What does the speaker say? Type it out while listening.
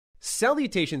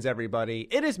Salutations, everybody.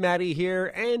 It is Maddie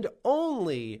here, and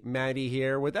only Maddie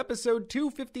here, with episode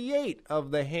 258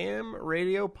 of the Ham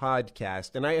Radio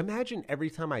Podcast. And I imagine every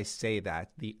time I say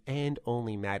that, the and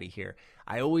only Maddie here,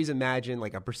 I always imagine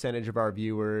like a percentage of our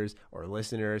viewers or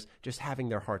listeners just having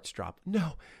their hearts drop.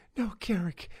 No,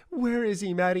 Carrick, where is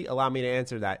he, Maddie? Allow me to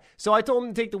answer that. So I told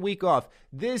him to take the week off.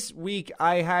 This week,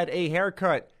 I had a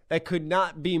haircut that could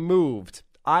not be moved.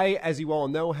 I, as you all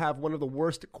know, have one of the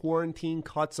worst quarantine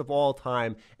cuts of all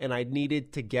time, and I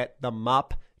needed to get the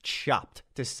mop chopped,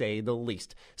 to say the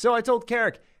least. So I told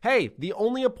Carrick, hey, the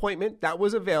only appointment that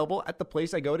was available at the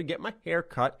place I go to get my hair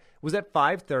cut was at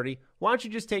 5:30. Why don't you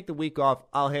just take the week off?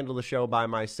 I'll handle the show by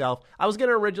myself. I was going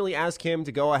to originally ask him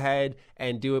to go ahead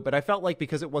and do it, but I felt like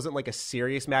because it wasn't like a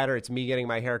serious matter, it's me getting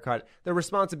my hair cut, the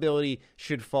responsibility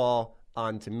should fall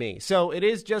onto me. So it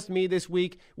is just me this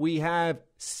week. We have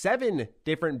 7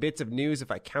 different bits of news,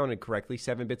 if I counted correctly,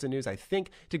 7 bits of news, I think,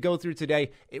 to go through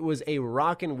today. It was a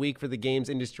rockin' week for the games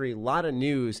industry. A lot of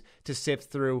news to sift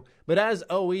through. But as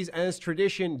always, as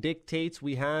tradition dictates,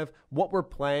 we have what we're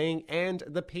playing and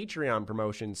the Patreon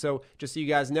promotion. So just so you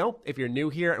guys know, if you're new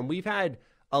here, and we've had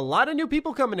a lot of new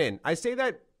people coming in. I say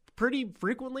that pretty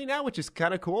frequently now, which is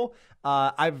kind of cool.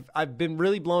 I've been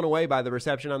really blown away by the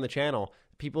reception on the channel.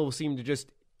 People seem to just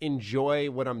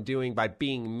enjoy what I'm doing by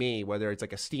being me, whether it's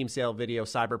like a Steam sale video,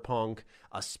 Cyberpunk,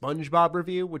 a SpongeBob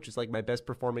review, which is like my best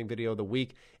performing video of the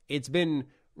week. It's been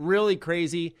really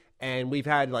crazy, and we've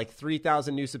had like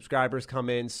 3,000 new subscribers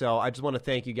come in. So I just want to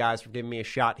thank you guys for giving me a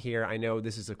shot here. I know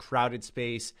this is a crowded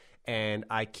space, and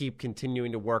I keep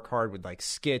continuing to work hard with like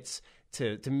skits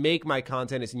to make my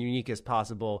content as unique as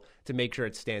possible, to make sure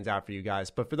it stands out for you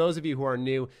guys. But for those of you who are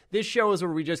new, this show is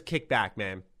where we just kick back,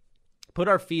 man. Put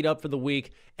our feet up for the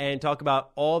week and talk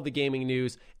about all the gaming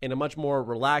news in a much more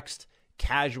relaxed,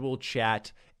 casual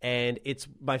chat. And it's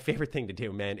my favorite thing to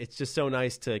do, man. It's just so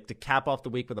nice to cap off the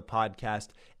week with a podcast.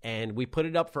 And we put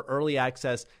it up for early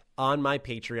access on my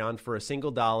Patreon for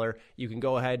 $1. You can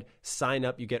go ahead, sign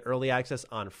up. You get early access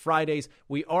on Fridays.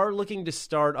 We are looking to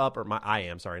start up, I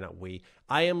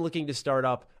am looking to start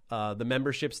up the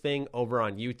memberships thing over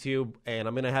on YouTube, and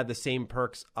I'm going to have the same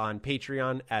perks on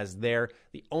Patreon as there.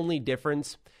 The only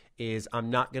difference is I'm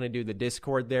not going to do the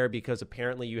Discord there, because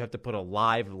apparently you have to put a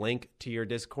live link to your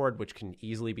Discord, which can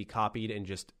easily be copied and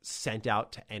just sent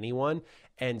out to anyone.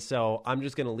 And so I'm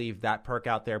just going to leave that perk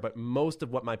out there. But most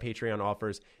of what my Patreon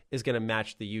offers is going to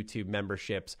match the YouTube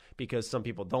memberships, because some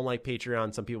people don't like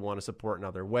Patreon. Some people want to support in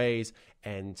other ways.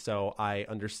 And so I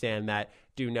understand that.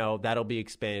 Do know that'll be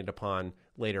expanded upon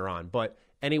later on. But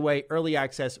anyway, early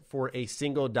access for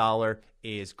 $1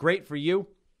 is great for you.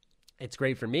 It's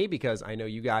great for me because I know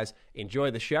you guys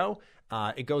enjoy the show.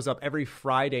 It goes up every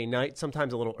Friday night,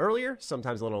 sometimes a little earlier,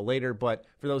 sometimes a little later. But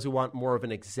for those who want more of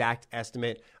an exact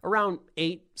estimate, around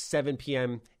 7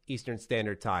 p.m. Eastern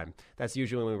Standard Time. That's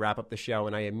usually when we wrap up the show,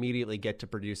 and I immediately get to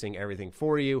producing everything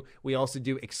for you. We also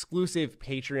do exclusive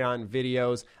Patreon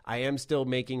videos. I am still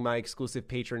making my exclusive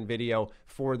patron video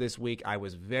for this week. I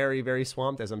was very, very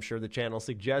swamped, as I'm sure the channel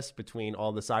suggests, between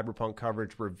all the Cyberpunk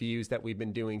coverage, reviews that we've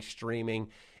been doing, streaming.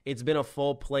 It's been a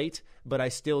full plate, but I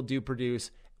still do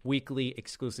produce weekly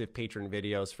exclusive patron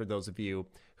videos for those of you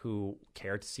who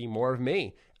care to see more of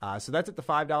me. So that's at the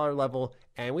 $5 level.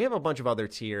 And we have a bunch of other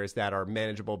tiers that are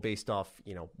manageable based off,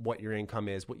 what your income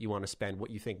is, what you want to spend,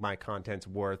 what you think my content's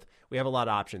worth. We have a lot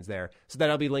of options there. So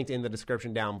that'll be linked in the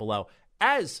description down below.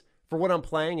 As for what I'm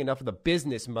playing, enough of the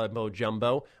business mumbo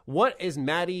jumbo, what is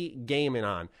Maddie gaming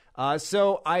on?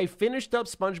 So I finished up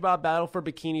SpongeBob Battle for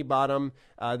Bikini Bottom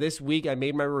this week. I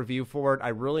made my review for it. I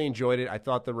really enjoyed it. I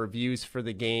thought the reviews for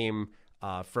the game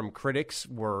from critics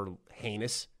were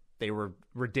heinous. They were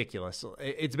ridiculous.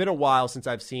 It's been a while since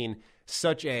I've seen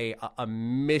such a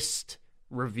missed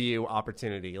review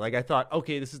opportunity. Like, I thought,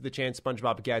 okay, this is the chance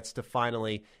SpongeBob gets to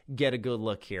finally get a good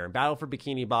look here. And Battle for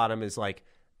Bikini Bottom is, like,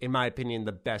 in my opinion,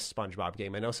 the best SpongeBob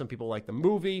game. I know some people like the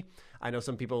movie. I know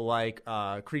some people like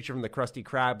Creature from the Krusty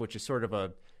Krab, which is sort of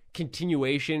a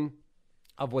continuation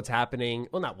of what's happening.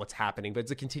 Well, not what's happening, but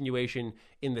it's a continuation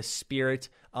in the spirit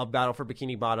of Battle for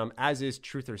Bikini Bottom, as is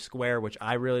Truth or Square, which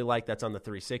I really like. That's on the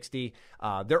 360.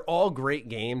 They're all great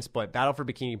games, but Battle for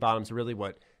Bikini Bottom is really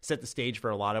what set the stage for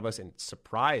a lot of us and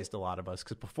surprised a lot of us,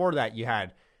 because before that you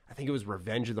had, I think it was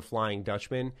Revenge of the Flying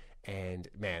Dutchman, and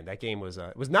man, that game was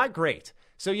not great.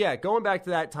 So yeah, going back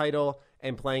to that title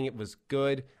and playing it was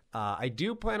good. I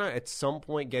do plan on at some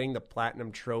point getting the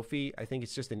Platinum Trophy. I think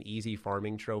it's just an easy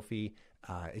farming trophy.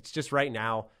 It's just right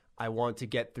now I want to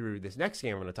get through this next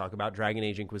game I'm going to talk about, Dragon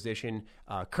Age Inquisition.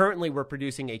 Currently, we're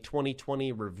producing a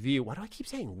 2020 review. Why do I keep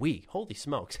saying we? Holy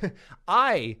smokes. Me,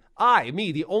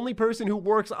 the only person who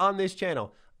works on this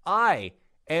channel, I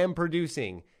am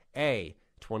producing a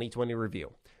 2020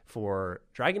 review for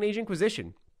Dragon Age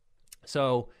Inquisition.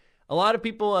 So a lot of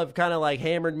people have kind of like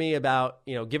hammered me about,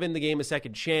 giving the game a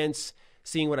second chance,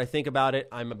 seeing what I think about it.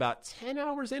 I'm about 10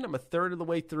 hours in. I'm a third of the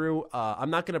way through. I'm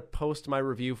not going to post my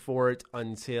review for it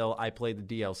until I play the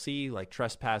DLC, like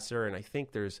Trespasser, and I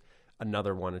think there's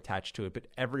another one attached to it. But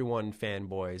everyone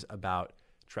fanboys about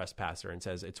Trespasser and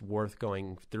says it's worth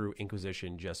going through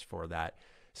Inquisition just for that.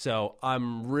 So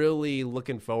I'm really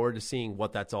looking forward to seeing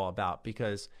what that's all about,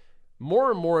 because more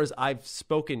and more as I've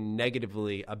spoken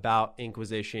negatively about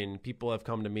Inquisition, people have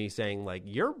come to me saying, like,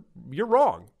 you're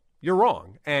wrong. You're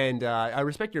wrong. And I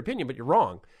respect your opinion, but you're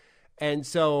wrong. And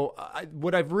so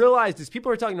what I've realized is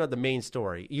people are talking about the main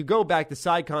story. You go back, the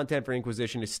side content for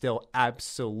Inquisition is still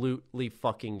absolutely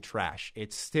fucking trash.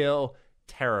 It's still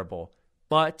terrible.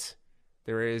 But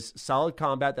there is solid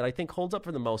combat that I think holds up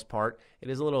for the most part.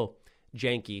 It is a little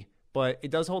janky, but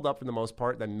it does hold up for the most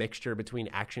part. The mixture between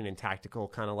action and tactical,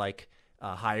 kind of like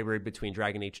a hybrid between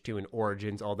Dragon Age 2 and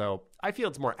Origins, although I feel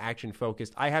it's more action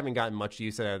focused. I haven't gotten much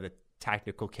use out of the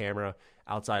tactical camera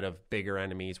outside of bigger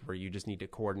enemies where you just need to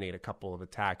coordinate a couple of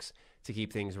attacks to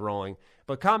keep things rolling.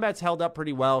 But combat's held up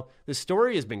pretty well. The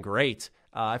story has been great.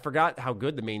 I forgot how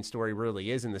good the main story really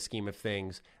is in the scheme of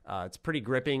things. It's pretty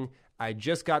gripping. I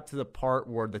just got to the part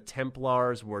where the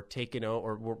Templars were taken out,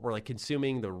 or were like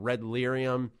consuming the red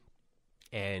lyrium.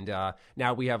 And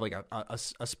now we have like a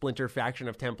splinter faction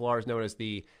of Templars known as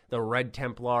the Red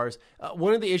Templars.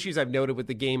 One of the issues I've noted with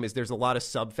the game is there's a lot of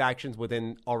sub-factions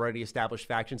within already established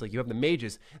factions. Like you have the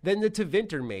mages, then the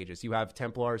Tevinter mages. You have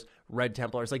Templars, Red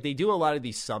Templars. Like they do a lot of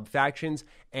these sub-factions.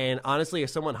 And honestly,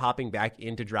 as someone hopping back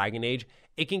into Dragon Age,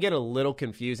 it can get a little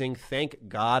confusing. Thank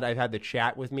God I've had the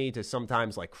chat with me to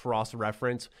sometimes like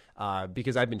cross-reference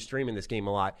because I've been streaming this game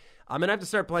a lot. I'm going to have to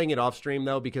start playing it off stream,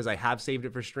 though, because I have saved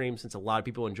it for stream since a lot of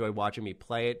people enjoy watching me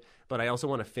play it. But I also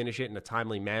want to finish it in a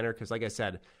timely manner because, like I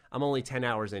said, I'm only 10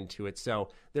 hours into it.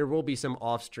 So there will be some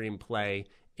off-stream play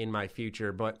in my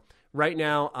future. But right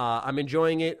now, I'm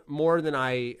enjoying it more than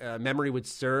memory would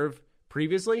serve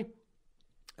previously.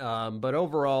 But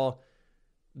overall,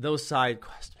 those side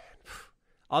quests, man,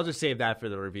 I'll just save that for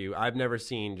the review. I've never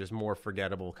seen just more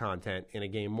forgettable content in a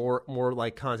game, more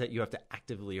like content you have to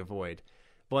actively avoid.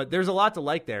 But there's a lot to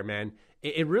like there, man.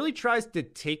 It really tries to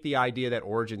take the idea that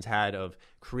Origins had of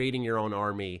creating your own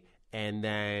army and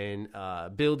then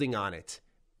building on it.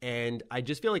 And I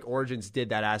just feel like Origins did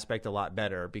that aspect a lot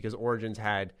better because Origins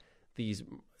had these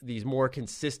more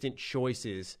consistent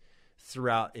choices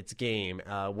throughout its game.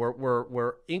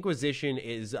 Where Inquisition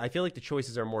is, I feel like the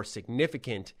choices are more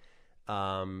significant,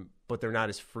 but they're not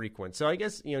as frequent. So I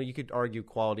guess, you could argue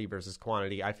quality versus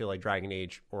quantity. I feel like Dragon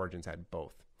Age Origins had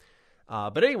both.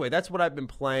 But anyway, that's what I've been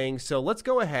playing. So let's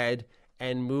go ahead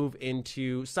and move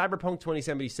into Cyberpunk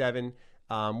 2077.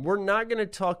 We're not going to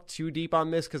talk too deep on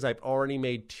this because I've already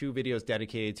made 2 videos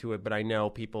dedicated to it, but I know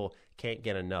people can't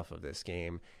get enough of this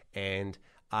game. And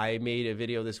I made a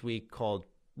video this week called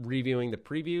Reviewing the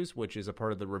Previews, which is a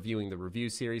part of the Reviewing the Review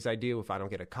series I do. If I don't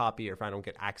get a copy or if I don't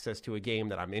get access to a game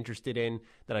that I'm interested in,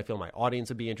 that I feel my audience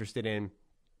would be interested in,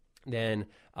 then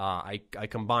I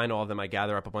combine all of them. I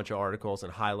gather up a bunch of articles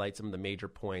and highlight some of the major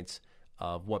points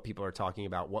of what people are talking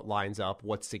about, what lines up,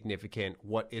 what's significant,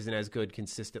 what isn't as good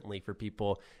consistently for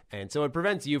people. And so it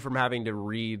prevents you from having to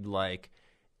read like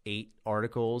 8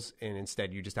 articles, and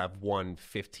instead you just have one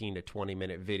 15 to 20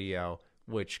 minute video,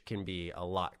 which can be a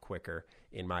lot quicker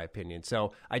in my opinion.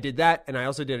 So I did that, and I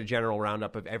also did a general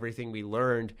roundup of everything we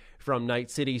learned from Night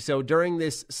City. So during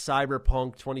this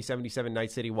Cyberpunk 2077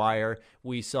 Night City Wire,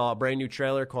 we saw a brand new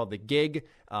trailer called The Gig,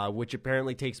 which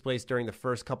apparently takes place during the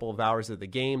first couple of hours of the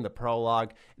game, the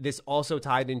prologue. This also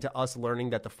tied into us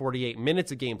learning that the 48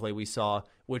 minutes of gameplay we saw,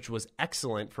 which was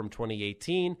excellent from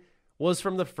 2018, was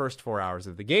from the first 4 hours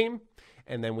of the game.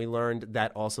 And then we learned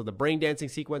that also the brain dancing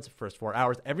sequence, first 4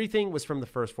 hours, everything was from the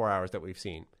first 4 hours that we've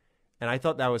seen. And I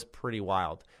thought that was pretty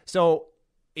wild. So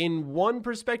in one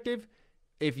perspective,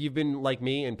 if you've been like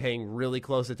me and paying really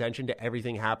close attention to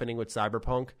everything happening with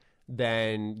Cyberpunk,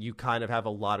 then you kind of have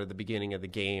a lot of the beginning of the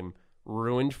game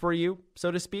ruined for you, so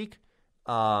to speak.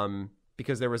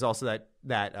 Because there was also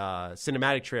that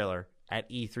cinematic trailer at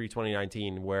E3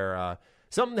 2019 where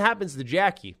something happens to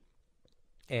Jackie.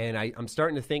 And I'm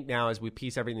starting to think now as we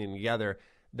piece everything together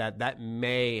that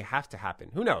may have to happen.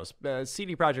 Who knows?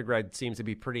 CD Projekt Red seems to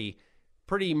be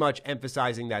pretty much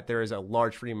emphasizing that there is a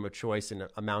large freedom of choice and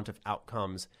amount of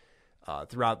outcomes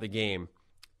throughout the game.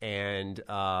 And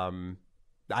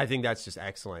I think that's just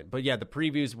excellent. But yeah, the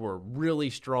previews were really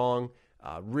strong,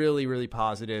 really, really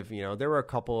positive. There were a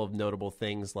couple of notable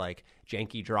things like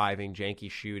janky driving,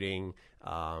 janky shooting,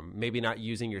 maybe not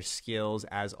using your skills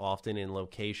as often in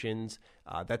locations.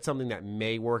 That's something that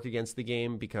may work against the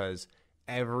game because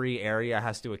every area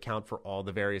has to account for all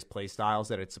the various play styles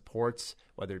that it supports,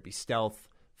 whether it be stealth,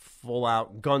 full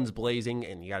out guns blazing,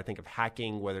 and you got to think of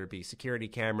hacking, whether it be security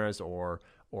cameras or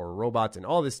robots and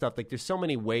all this stuff. Like, there's so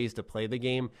many ways to play the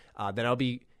game that I'll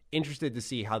be interested to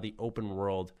see how the open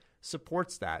world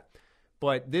supports that.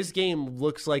 But this game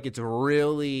looks like it's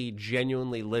really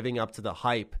genuinely living up to the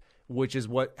hype, which is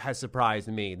what has surprised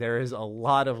me. There is a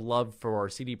lot of love for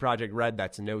CD Projekt Red.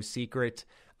 That's no secret.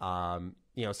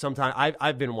 Sometimes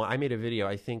I made a video,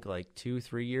 I think like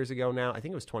 2-3 years ago now. I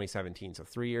think it was 2017. So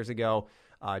 3 years ago,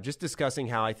 just discussing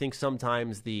how I think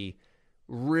sometimes the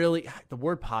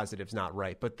word positive's not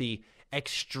right, but the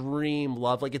extreme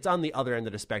love, like it's on the other end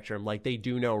of the spectrum, like they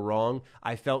do no wrong,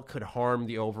 I felt could harm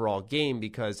the overall game,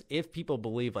 because if people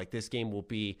believe like this game will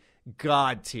be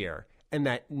God tier and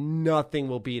that nothing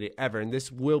will beat it ever, and this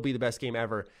will be the best game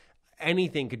ever,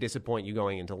 anything could disappoint you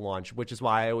going into launch, which is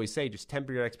why I always say just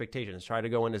temper your expectations, try to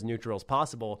go in as neutral as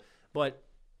possible. But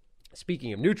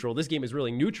speaking of neutral, this game has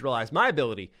really neutralized my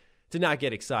ability to not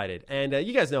get excited. And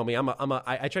you guys know me.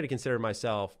 I try to consider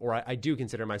myself, or I do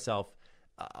consider myself,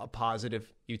 a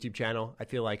positive YouTube channel. I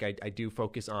feel like I do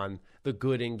focus on the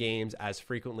good in games as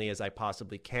frequently as I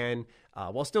possibly can,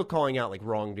 while still calling out like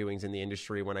wrongdoings in the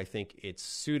industry when I think it's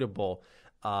suitable.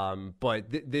 But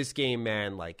this game,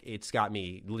 man, like it's got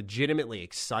me legitimately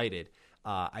excited.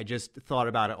 I just thought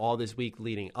about it all this week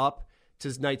leading up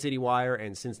to Night City Wire,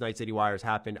 and since Night City Wire has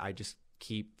happened, I just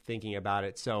keep thinking about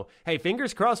it. So, hey,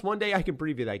 fingers crossed one day I can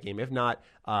preview that game. If not,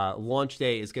 launch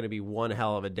day is going to be one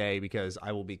hell of a day because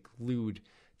I will be glued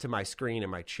to my screen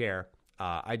and my chair.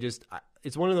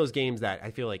 It's one of those games that I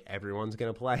feel like everyone's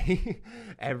going to play.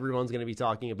 Everyone's going to be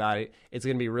talking about it. It's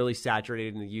going to be really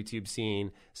saturated in the YouTube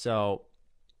scene. So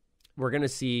we're going to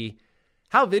see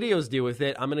how videos do with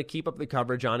it. I'm going to keep up the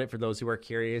coverage on it for those who are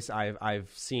curious.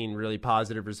 I've seen really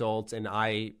positive results, and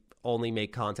I only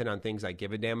make content on things I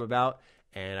give a damn about.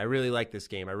 And I really like this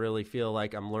game. I really feel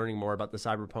like I'm learning more about the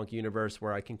Cyberpunk universe,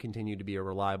 where I can continue to be a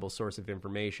reliable source of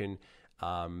information.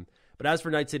 But as for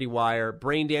Night City Wire,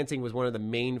 brain dancing was one of the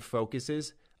main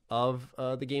focuses of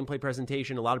the gameplay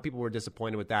presentation. A lot of people were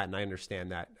disappointed with that, and I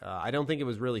understand that. I don't think it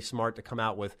was really smart to come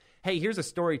out with, hey, here's a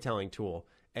storytelling tool,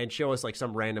 and show us like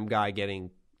some random guy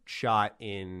getting shot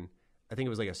in, I think it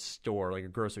was like a store, like a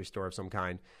grocery store of some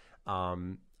kind.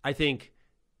 I think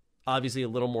obviously a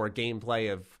little more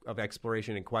gameplay of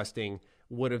exploration and questing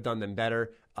would have done them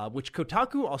better, which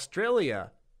Kotaku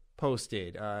Australia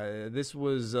posted. This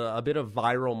was a bit of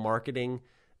viral marketing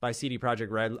by CD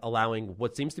Projekt Red, allowing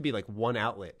what seems to be like one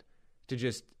outlet to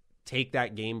just take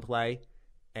that gameplay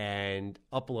and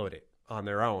upload it on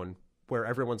their own, where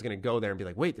everyone's going to go there and be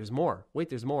like, wait, there's more.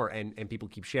 And people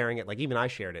keep sharing it. Like even I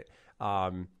shared it.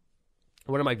 One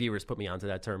of my viewers put me onto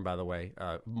that term, by the way,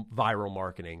 viral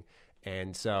marketing.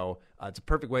 And so it's a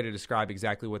perfect way to describe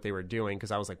exactly what they were doing, because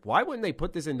I was like, why wouldn't they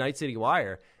put this in Night City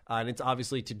Wire? And it's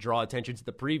obviously to draw attention to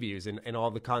the previews and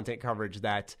all the content coverage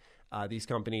that these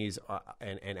companies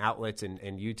and outlets and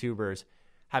YouTubers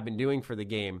have been doing for the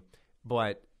game.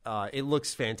 But it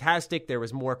looks fantastic. There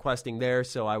was more questing there,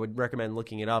 so I would recommend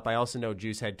looking it up. I also know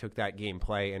Juicehead took that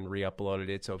gameplay and re-uploaded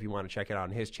it, so if you want to check it out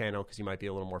on his channel, because you might be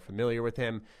a little more familiar with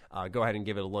him, go ahead and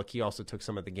give it a look. He also took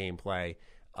some of the gameplay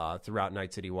throughout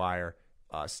Night City Wire,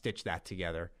 stitched that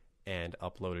together, and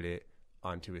uploaded it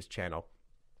onto his channel.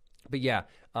 But yeah,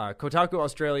 Kotaku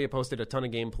Australia posted a ton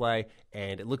of gameplay,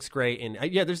 and it looks great.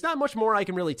 And yeah, there's not much more I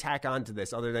can really tack on to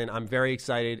this other than I'm very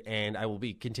excited, and I will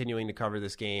be continuing to cover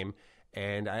this game,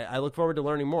 and I look forward to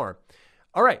learning more.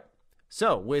 All right,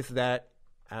 so with that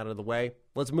out of the way,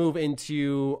 let's move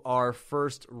into our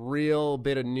first real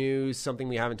bit of news, something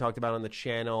we haven't talked about on the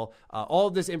channel. All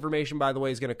of this information, by the way,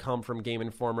 is going to come from Game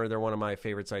Informer. They're one of my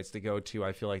favorite sites to go to.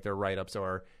 I feel like their write-ups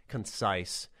are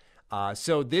concise.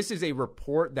 So this is a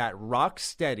report that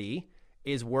Rocksteady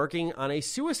is working on a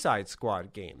Suicide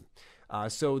Squad game.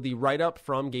 So the write-up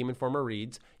from Game Informer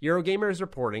reads, Eurogamer is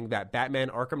reporting that Batman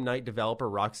Arkham Knight developer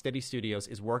Rocksteady Studios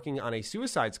is working on a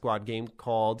Suicide Squad game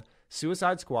called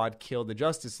Suicide Squad Kill the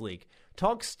Justice League.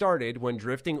 Talks started when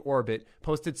Drifting Orbit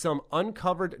posted some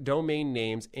uncovered domain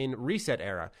names in Reset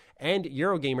Era, and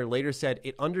Eurogamer later said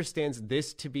it understands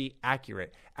this to be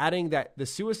accurate, adding that the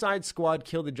Suicide Squad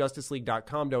Kill the Justice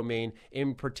League.com domain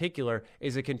in particular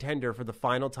is a contender for the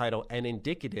final title and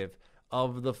indicative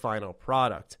of the final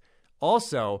product.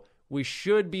 Also, We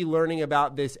should be learning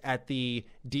about this at the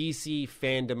DC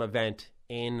fandom event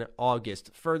in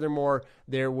August. Furthermore,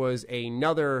 there was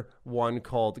another one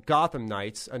called Gotham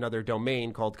Knights, another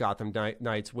domain called Gotham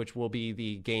Knights, which will be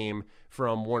the game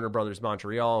from Warner Brothers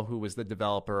Montreal, who was the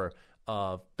developer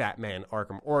of Batman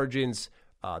Arkham Origins,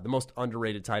 the most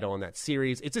underrated title in that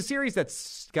series. It's a series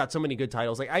that's got so many good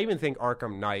titles. Like, I even think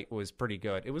Arkham Knight was pretty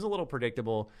good. It was a little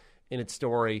predictable in its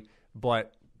story,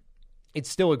 but it's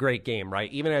still a great game,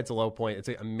 right? Even at its low point, it's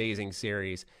an amazing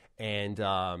series. And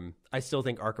I still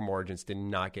think Arkham Origins did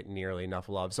not get nearly enough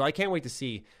love. So I can't wait to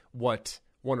see what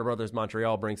Warner Brothers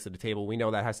Montreal brings to the table. We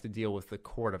know that has to deal with the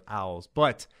Court of Owls.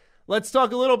 But let's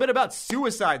talk a little bit about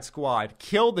Suicide Squad,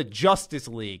 Kill the Justice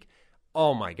League.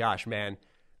 Oh my gosh, man.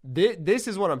 This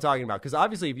is what I'm talking about. Because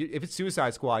obviously, if it's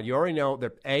Suicide Squad, you already know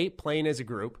they're playing as a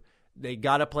group. They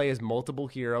got to play as multiple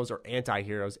heroes or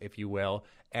anti-heroes, if you will.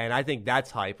 And I think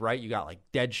that's hype, right? You got like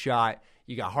Deadshot,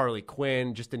 you got Harley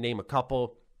Quinn, just to name a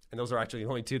couple. And those are actually the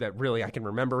only two that really I can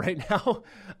remember right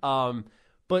now.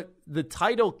 But the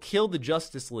title, Kill the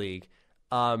Justice League,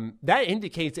 that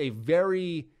indicates a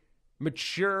very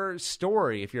mature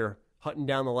story. If you're hunting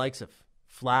down the likes of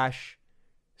Flash,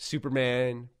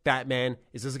 Superman, Batman,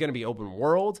 is this going to be open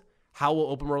world? How will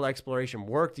open world exploration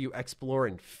work? Do you explore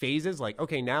in phases? Like,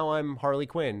 okay, now I'm Harley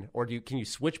Quinn. Or can you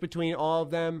switch between all of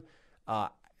them?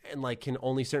 And like, can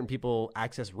only certain people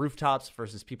access rooftops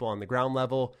versus people on the ground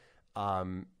level?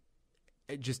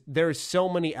 There's so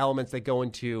many elements that go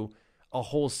into a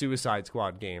whole Suicide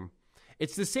Squad game.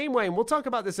 It's the same way, and we'll talk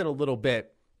about this in a little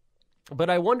bit, but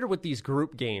I wonder with these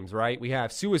group games, right? We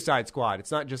have Suicide Squad.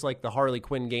 It's not just like the Harley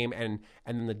Quinn game and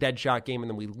then the Deadshot game, and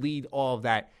then we lead all of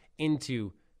that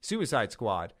into Suicide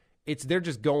Squad. They're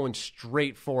just going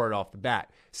straight for it off the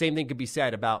bat. Same thing could be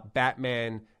said about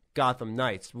Batman Gotham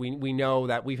Knights. We know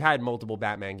that we've had multiple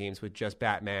Batman games with just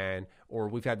Batman, or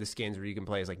we've had the skins where you can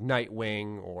play as like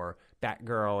Nightwing or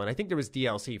Batgirl, and I think there was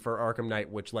DLC for Arkham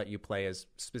Knight which let you play as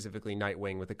specifically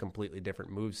Nightwing with a completely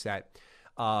different moveset.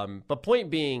 But point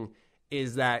being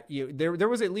is that there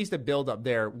was at least a build-up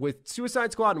there. With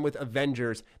Suicide Squad and with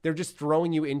Avengers, they're just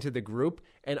throwing you into the group,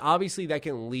 and obviously that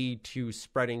can lead to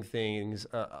spreading things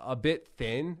a bit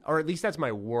thin, or at least that's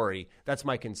my worry. That's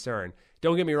my concern.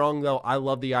 Don't get me wrong, though. I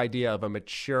love the idea of a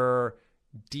mature,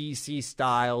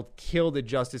 DC-styled, Kill the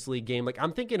Justice League game. Like,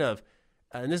 I'm thinking of,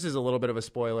 and this is a little bit of a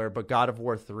spoiler, but God of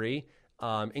War 3.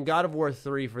 In God of War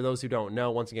 3, for those who don't know,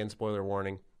 once again, spoiler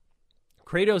warning,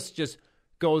 Kratos just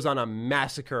goes on a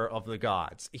massacre of the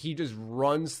gods. He just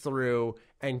runs through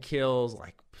and kills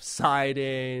like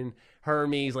Poseidon,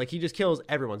 Hermes, like he just kills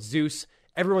everyone. Zeus,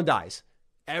 everyone dies.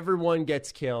 Everyone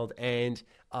gets killed. And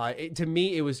to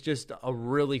me, it was just a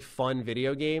really fun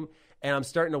video game. And I'm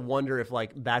starting to wonder if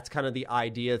like that's kind of the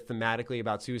idea thematically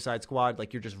about Suicide Squad.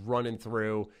 Like you're just running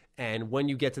through, and when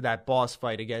you get to that boss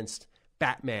fight against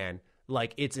Batman,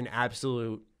 like it's an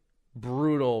absolute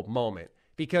brutal moment.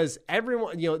 Because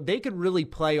everyone, they could really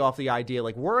play off the idea,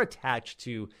 like we're attached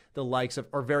to the likes of,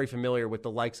 or very familiar with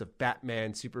the likes of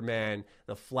Batman, Superman,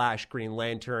 the Flash, Green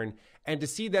Lantern, and to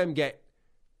see them get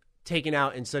taken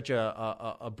out in such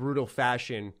a brutal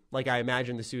fashion, like I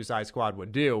imagine the Suicide Squad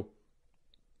would do,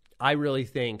 I really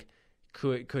think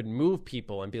could move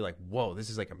people and be like, whoa, this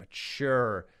is like a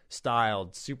mature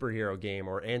styled superhero game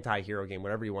or anti-hero game,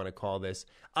 whatever you want to call this.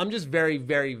 I'm just very,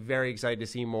 very, very excited to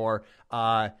see more.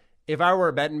 If I were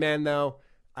a betting man, though,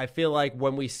 I feel like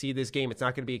when we see this game, it's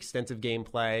not going to be extensive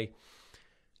gameplay.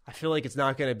 I feel like it's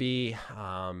not going to be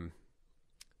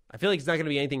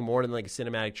anything more than like a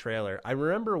cinematic trailer. I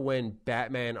remember when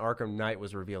Batman Arkham Knight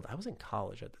was revealed. I was in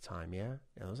college at the time, yeah?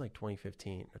 It was like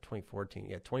 2015 or 2014.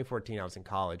 Yeah, 2014, I was in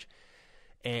college.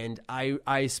 And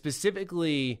I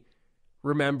specifically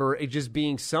remember it just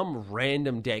being some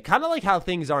random day, kind of like how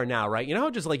things are now, right? You know how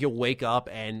just like you'll wake up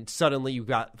and suddenly you've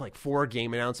got like 4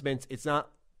 game announcements. It's not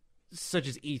such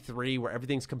as E3 where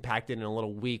everything's compacted in a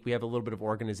little week. We have a little bit of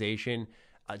organization.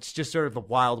 It's just sort of the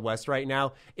Wild West right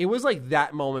now. It was like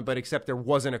that moment, but except there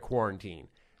wasn't a quarantine.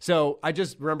 So I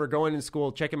just remember going in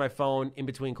school, checking my phone in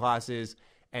between classes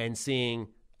and seeing,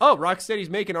 oh, Rocksteady's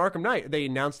making Arkham Knight. They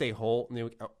announced a whole new,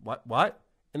 what?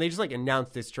 And they just like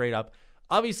announced it straight up.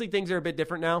 Obviously, things are a bit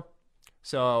different now.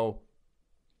 So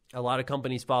a lot of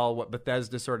companies follow what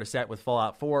Bethesda sort of set with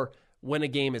Fallout 4. When a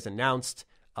game is announced,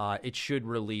 it should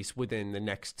release within the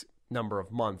next number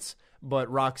of months. But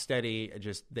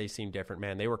Rocksteady, they seem different,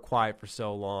 man. They were quiet for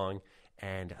so long,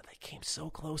 and they came so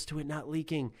close to it not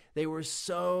leaking. They were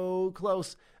so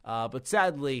close. But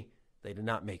sadly, they did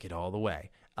not make it all the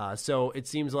way. So it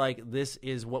seems like this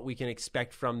is what we can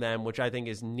expect from them, which I think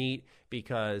is neat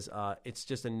because it's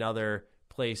just another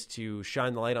place to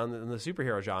shine the light on the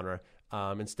superhero genre.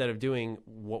 Instead of doing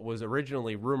what was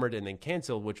originally rumored and then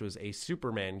canceled, which was a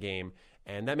Superman game.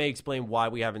 And that may explain why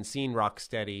we haven't seen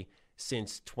Rocksteady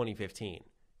since 2015.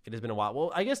 It has been a while.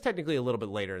 Well, I guess technically a little bit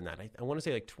later than that. I want to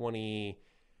say like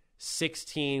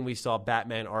 2016, we saw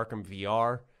Batman Arkham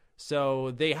VR.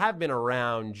 So they have been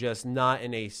around, just not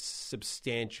in a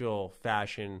substantial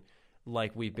fashion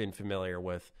like we've been familiar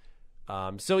with.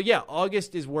 So yeah,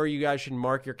 August is where you guys should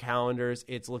mark your calendars.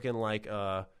 It's looking like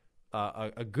a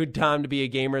good time to be a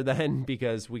gamer then,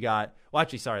 because we got, well,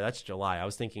 actually, sorry, that's July. I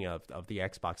was thinking of the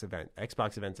Xbox event.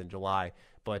 Xbox event's in July.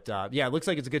 But yeah, it looks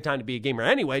like it's a good time to be a gamer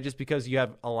anyway, just because you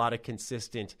have a lot of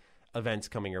consistent events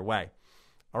coming your way.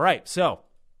 All right, so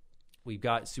we've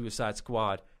got Suicide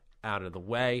Squad out of the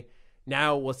way.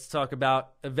 Now let's talk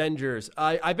about Avengers.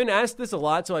 I've been asked this a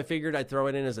lot, so I figured I'd throw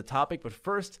it in as a topic. But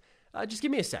first, just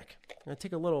give me a sec. I'm going to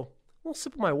take a little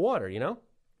sip of my water, you know?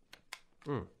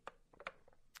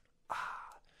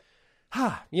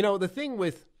 You know, the thing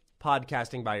with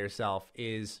podcasting by yourself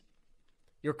is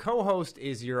your co-host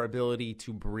is your ability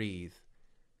to breathe,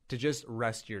 to just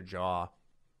rest your jaw.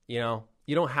 You know,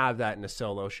 you don't have that in a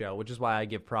solo show, which is why I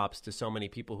give props to so many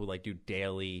people who like do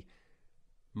daily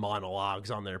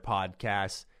monologues on their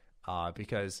podcasts,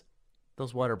 because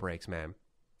those water breaks, man.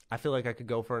 I feel like I could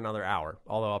go for another hour,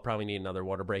 although I'll probably need another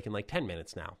water break in like 10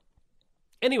 minutes now.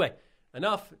 Anyway,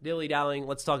 enough dilly-dallying.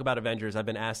 Let's talk about Avengers. I've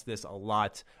been asked this a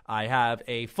lot. I have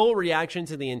a full reaction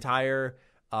to the entire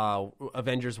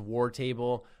Avengers War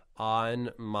Table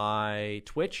on my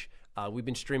Twitch. We've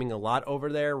been streaming a lot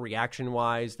over there,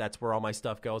 reaction-wise. That's where all my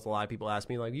stuff goes. A lot of people ask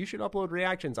me, like, you should upload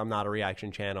reactions. I'm not a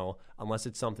reaction channel. Unless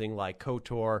it's something like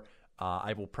KOTOR,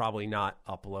 I will probably not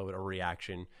upload a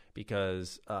reaction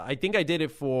because I think I did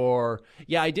it for...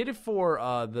 Yeah, I did it for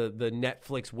the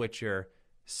Netflix Witcher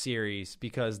series,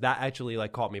 because that actually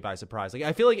like caught me by surprise. Like,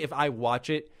 I feel like if I watch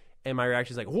it and my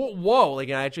reaction is like, whoa, like,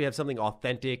 I actually have something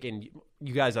authentic, and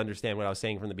you guys understand what I was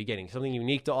saying from the beginning, something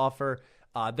unique to offer,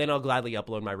 then I'll gladly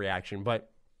upload my reaction.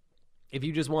 But if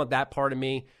you just want that part of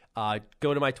me,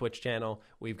 go to my Twitch channel.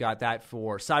 We've got that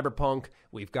for Cyberpunk.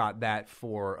 We've got that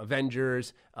for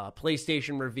Avengers,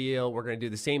 PlayStation reveal. We're going to do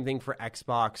the same thing for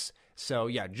Xbox. So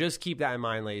yeah, just keep that in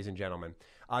mind, ladies and gentlemen.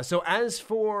 So as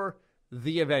for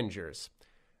the Avengers,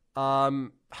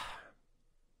 it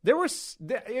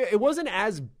wasn't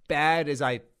as bad as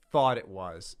I thought it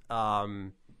was.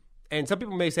 And some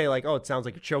people may say, like, oh, it sounds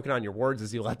like you're choking on your words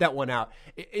as you let that one out.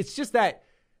 It's just that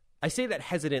I say that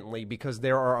hesitantly because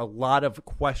there are a lot of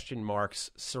question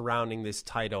marks surrounding this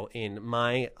title, in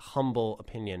my humble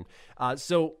opinion.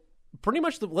 So pretty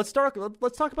much, let's talk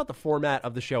about the format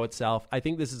of the show itself. I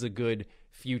think this is a good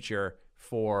future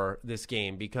for this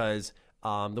game because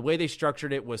the way they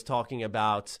structured it was talking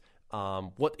about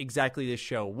what exactly this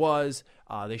show was.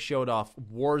 They showed off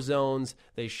war zones.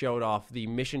 They showed off the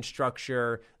mission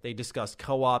structure. They discussed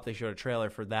co-op. They showed a trailer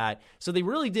for that. So they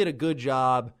really did a good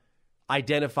job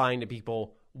identifying to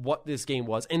people what this game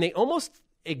was. And they almost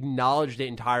acknowledged it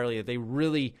entirely, that they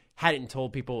really hadn't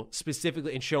told people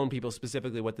specifically and shown people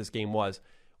specifically what this game was,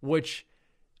 which...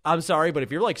 I'm sorry, but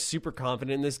if you're like super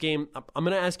confident in this game, I'm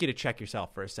going to ask you to check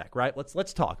yourself for a sec, right?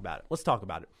 Let's talk about it. Let's talk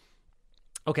about it.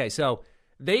 Okay, so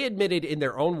they admitted in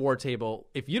their own war table,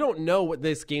 if you don't know what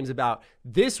this game's about,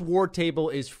 this war table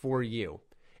is for you.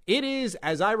 It is,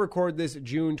 as I record this,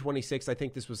 June 26th. I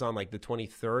think this was on like the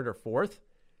 23rd or 4th.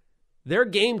 Their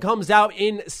game comes out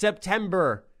in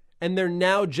September, and they're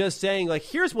now just saying, like,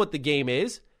 here's what the game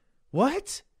is.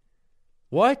 What?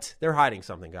 They're hiding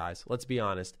something, guys. Let's be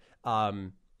honest.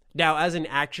 Now, as an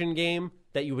action game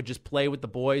that you would just play with the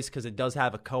boys, because it does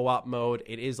have a co-op mode,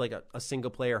 it is like a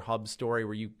single-player hub story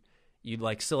where you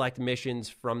like select missions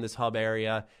from this hub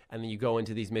area, and then you go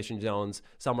into these mission zones.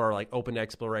 Some are like open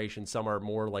exploration. Some are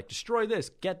more like destroy this,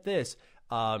 get this.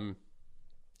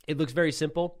 It looks very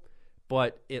simple,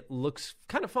 but it looks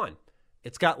kind of fun.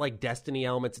 It's got like Destiny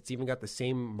elements. It's even got the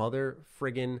same mother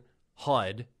friggin'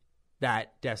 HUD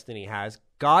that Destiny has.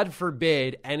 God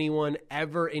forbid anyone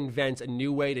ever invents a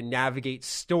new way to navigate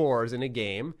stores in a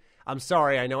game. I'm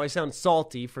sorry, I know I sound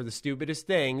salty for the stupidest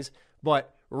things,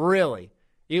 but really,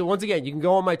 once again, you can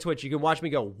go on my Twitch, you can watch me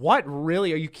go, what,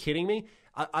 really? Are you kidding me?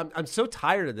 I'm so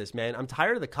tired of this, man. I'm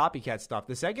tired of the copycat stuff.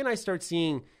 The second I start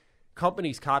seeing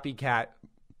companies copycat,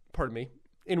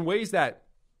 in ways that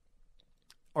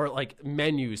are like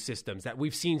menu systems that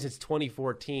we've seen since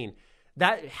 2014,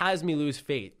 that has me lose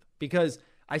faith. Because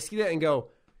I see that and go,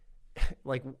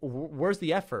 like, where's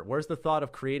the effort? Where's the thought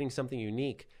of creating something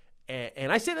unique?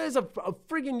 And I say that as a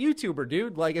friggin' YouTuber,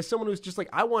 dude. Like, as someone who's just like,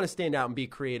 I want to stand out and be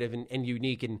creative and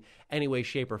unique in any way,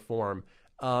 shape, or form.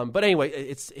 But anyway,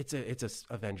 it's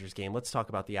a Avengers game. Let's talk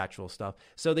about the actual stuff.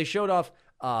 So they showed off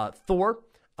Thor.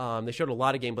 They showed a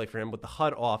lot of gameplay for him with the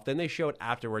HUD off. Then they showed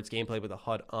afterwards gameplay with the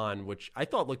HUD on, which I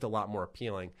thought looked a lot more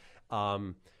appealing.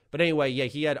 But anyway, yeah,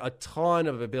 he had a ton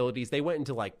of abilities. They went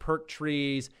into like perk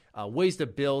trees, ways to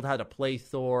build, how to play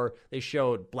Thor. They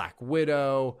showed Black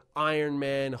Widow, Iron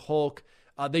Man, Hulk.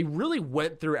 They really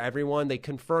went through everyone. They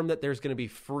confirmed that there's going to be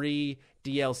free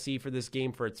DLC for this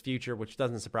game for its future, which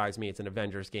doesn't surprise me. It's an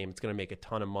Avengers game. It's going to make a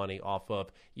ton of money off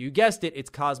of, you guessed it, it's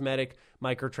cosmetic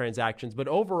microtransactions. But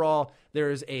overall,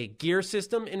 there's a gear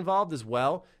system involved as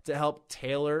well to help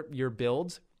tailor your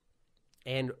builds.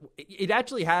 And it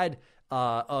actually had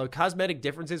cosmetic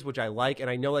differences, which I like, and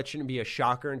I know that shouldn't be a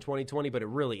shocker in 2020, but it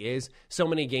really is. So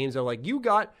many games are like, you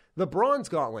got the bronze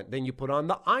gauntlet, then you put on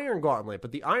the iron gauntlet,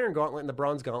 but the iron gauntlet and the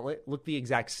bronze gauntlet look the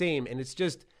exact same, and it's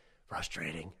just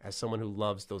frustrating as someone who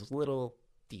loves those little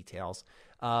details.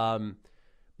 But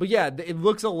yeah, it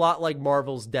looks a lot like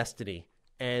Marvel's Destiny,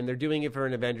 and they're doing it for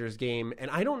an Avengers game, and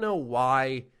I don't know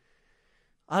why.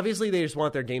 Obviously, they just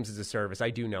want their games as a service. I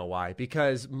do know why.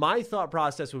 Because my thought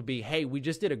process would be, hey, we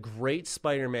just did a great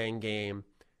Spider-Man game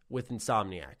with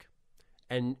Insomniac.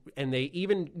 And they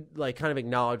even like kind of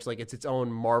acknowledged like it's its own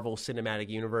Marvel Cinematic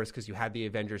Universe because you had the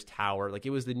Avengers Tower. Like it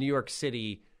was the New York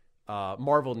City,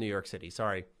 Marvel New York City,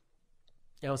 sorry.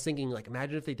 And I was thinking, like,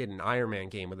 imagine if they did an Iron Man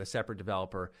game with a separate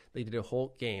developer. They did a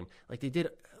Hulk game. Like they did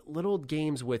little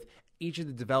games with each of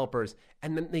the developers.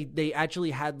 And then they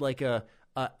actually had like a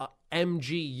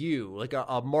MGU, like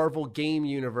a Marvel game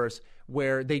universe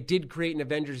where they did create an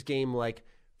Avengers game like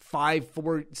 5,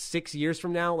 4, 6 years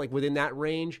from now, like within that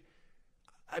range.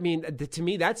 I mean, to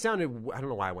me, that sounded, I don't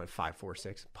know why I went 5, 4,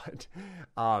 6, but,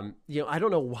 I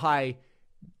don't know why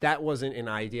that wasn't an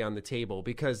idea on the table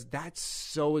because that's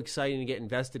so exciting to get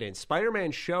invested in.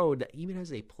 Spider-Man showed that even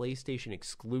as a PlayStation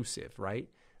exclusive, right?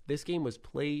 This game was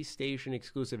PlayStation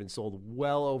exclusive and sold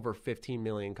well over 15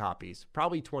 million copies,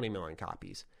 probably 20 million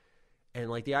copies. And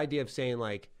like the idea of saying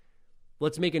like,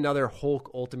 let's make another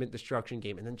Hulk Ultimate Destruction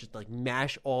game and then just like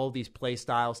mash all of these play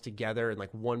styles together in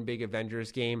like one big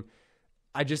Avengers game.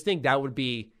 I just think that would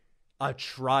be a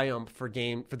triumph for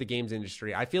the games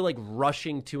industry. I feel like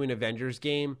rushing to an Avengers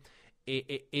game,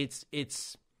 it's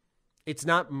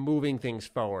not moving things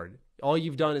forward. All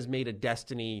you've done is made a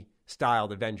Destiny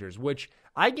styled Avengers, which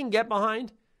I can get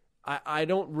behind. I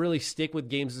don't really stick with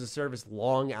games as a service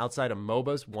long outside of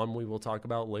MOBAs. One we will talk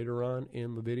about later on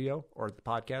in the video or the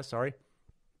podcast. Sorry.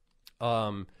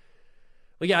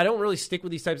 But yeah, I don't really stick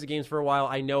with these types of games for a while.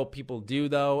 I know people do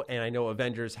though, and I know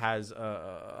Avengers has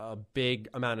a big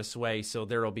amount of sway, so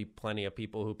there will be plenty of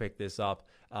people who pick this up.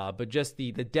 But just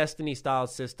the Destiny style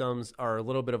systems are a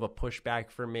little bit of a pushback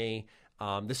for me.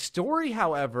 The story,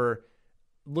 however,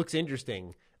 looks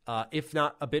interesting, if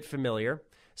not a bit familiar.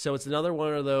 So it's another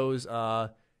one of those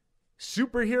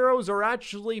superheroes are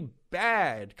actually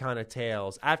bad kind of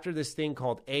tales. After this thing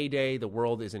called A-Day, the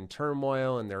world is in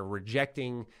turmoil and they're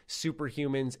rejecting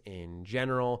superhumans in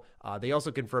general. They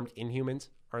also confirmed Inhumans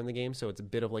are in the game, so it's a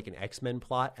bit of like an X-Men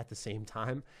plot at the same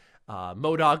time.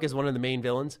 MODOK is one of the main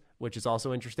villains, which is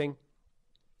also interesting.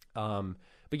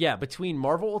 But yeah, between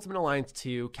Marvel Ultimate Alliance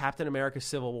 2, Captain America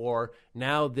Civil War,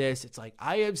 now this, it's like,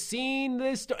 I have seen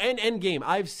this, and Endgame,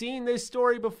 I've seen this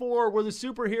story before where the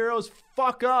superheroes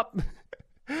fuck up.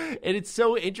 And it's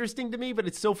so interesting to me, but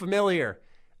it's so familiar.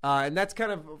 And that's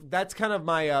kind of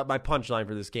my my punchline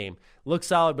for this game. Looks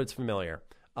solid, but it's familiar.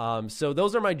 So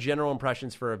those are my general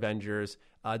impressions for Avengers.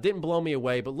 Didn't blow me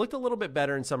away, but looked a little bit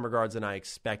better in some regards than I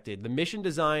expected. The mission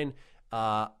design,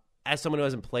 as someone who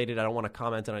hasn't played it, I don't want to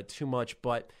comment on it too much,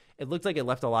 but it looked like it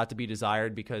left a lot to be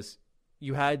desired because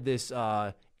you had this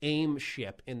AIM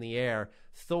ship in the air.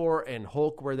 Thor and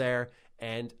Hulk were there,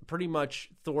 and pretty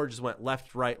much Thor just went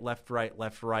left, right, left, right,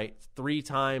 left, right 3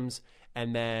 times,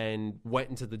 and then went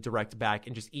into the direct back,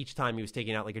 and just each time he was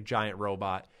taking out like a giant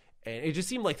robot. And it just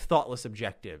seemed like thoughtless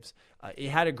objectives. It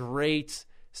had a great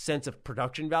sense of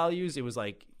production values. It was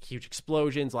like huge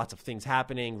explosions, lots of things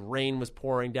happening, rain was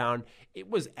pouring down. It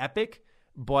was epic,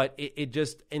 but it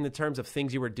just, in the terms of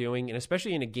things you were doing, and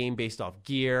especially in a game based off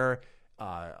gear,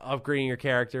 upgrading your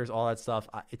characters, all that stuff,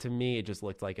 to me, it just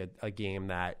looked like a game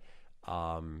that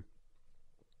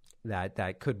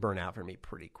that could burn out for me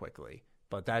pretty quickly.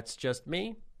 But that's just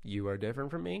me. You are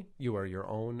different from me. You are your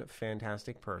own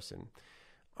fantastic person.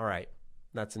 All right,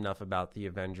 that's enough about the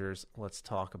Avengers. Let's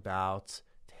talk about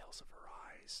Tales of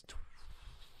Arise.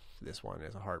 This one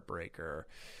is a heartbreaker.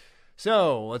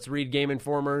 So let's read Game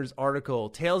Informer's article.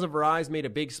 Tales of Arise made a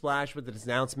big splash with its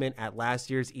announcement at last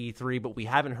year's E3, but we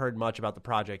haven't heard much about the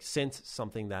project since,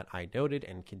 something that I noted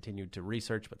and continued to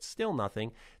research, but still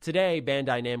nothing. Today,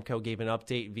 Bandai Namco gave an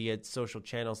update via its social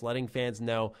channels, letting fans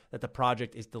know that the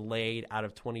project is delayed out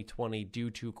of 2020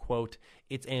 due to, quote,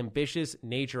 its ambitious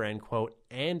nature, end quote,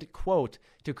 and, quote,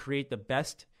 to create the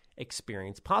best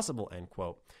experience possible, end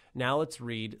quote. Now let's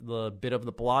read the bit of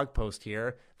the blog post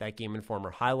here that Game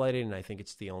Informer highlighted, and I think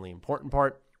it's the only important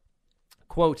part.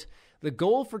 Quote, the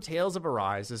goal for Tales of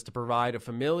Arise is to provide a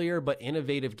familiar but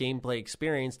innovative gameplay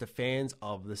experience to fans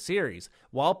of the series,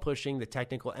 while pushing the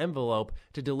technical envelope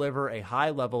to deliver a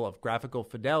high level of graphical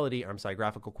quality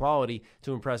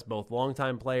to impress both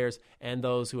longtime players and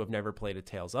those who have never played a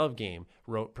Tales of game,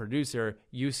 wrote producer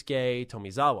Yusuke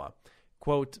Tomizawa.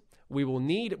 Quote, we will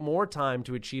need more time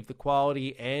to achieve the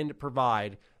quality and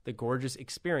provide the gorgeous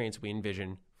experience we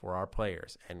envision for our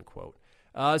players, end quote.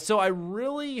 So I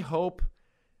really hope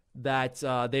that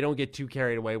they don't get too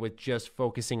carried away with just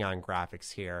focusing on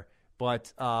graphics here.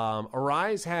 But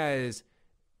Arise has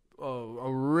a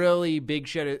really big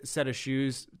set of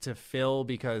shoes to fill,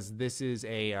 because this is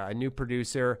a new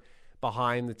producer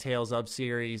behind the Tales of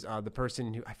series. The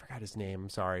person who, I forgot his name, I'm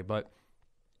sorry, but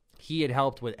he had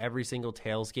helped with every single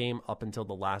Tales game up until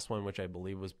the last one, which I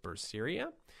believe was Berseria.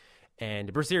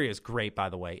 And Berseria is great, by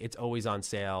the way. It's always on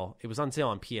sale. It was on sale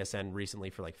on PSN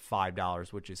recently for like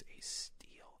 $5, which is a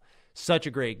steal. Such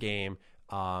a great game.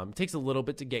 Takes a little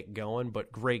bit to get going,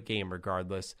 but great game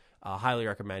regardless. Highly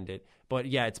recommend it. But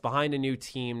yeah, it's behind a new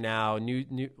team now,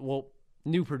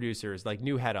 new producers, like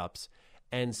new head-ups.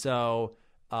 And so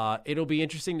it'll be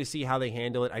interesting to see how they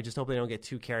handle it. I just hope they don't get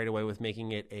too carried away with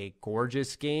making it a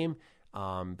gorgeous game,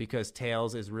 because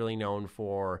Tales is really known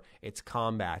for its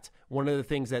combat. One of the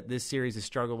things that this series has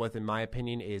struggled with, in my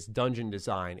opinion, is dungeon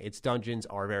design. Its dungeons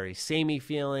are very samey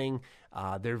feeling.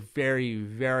 They're very,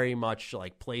 very much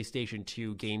like PlayStation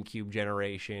 2, GameCube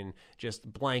generation,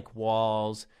 just blank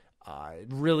walls,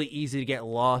 really easy to get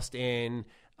lost in.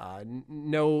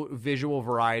 No visual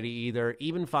variety either.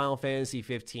 Even Final Fantasy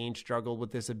 15 struggled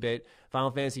with this a bit. Final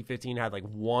Fantasy 15 had like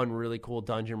one really cool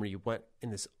dungeon where you went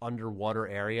in this underwater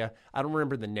area. I don't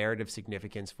remember the narrative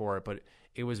significance for it, but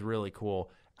it was really cool.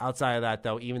 Outside of that,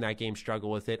 though, even that game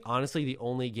struggled with it. Honestly, the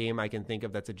only game I can think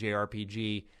of that's a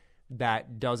JRPG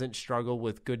that doesn't struggle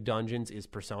with good dungeons is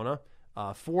Persona.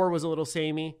 4 was a little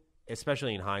samey,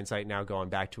 especially in hindsight now, going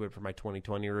back to it for my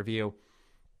 2020 review.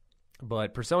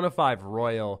 But Persona 5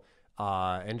 Royal,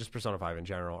 and just Persona 5 in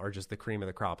general, are just the cream of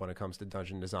the crop when it comes to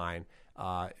dungeon design.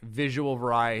 Visual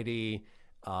variety,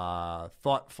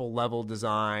 thoughtful level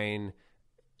design,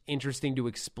 interesting to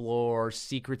explore,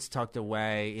 secrets tucked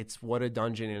away. It's what a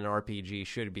dungeon in an RPG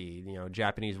should be. You know,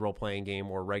 Japanese role-playing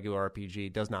game or regular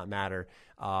RPG, does not matter.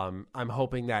 I'm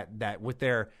hoping that with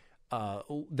their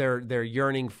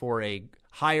yearning for a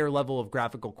higher level of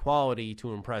graphical quality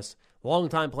to impress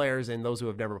longtime players and those who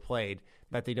have never played,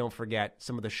 that they don't forget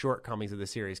some of the shortcomings of the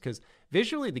series, because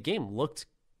visually the game looked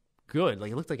good.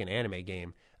 Like, it looked like an anime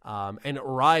game. And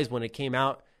Arise, when it came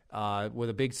out with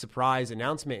a big surprise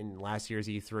announcement in last year's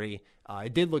E3,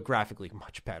 it did look graphically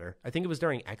much better. I think it was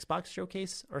during Xbox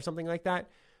Showcase or something like that.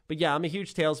 But yeah, I'm a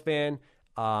huge Tales fan.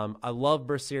 I love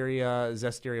Berseria.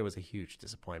 Zestiria was a huge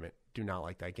disappointment. Do not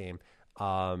like that game.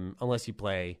 Unless you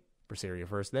play Berseria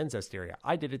first, then Zestiria.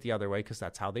 I did it the other way because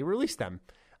that's how they released them.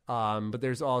 But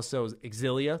there's also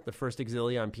Exilia, the first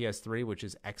Exilia on PS3, which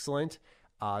is excellent.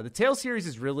 The Tales series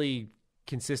is really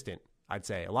consistent, I'd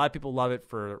say. A lot of people love it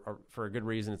for a good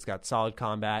reason. It's got solid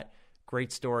combat.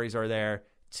 Great stories are there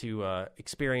to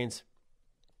experience.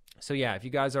 So yeah, if you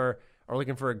guys are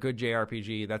looking for a good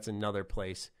JRPG, that's another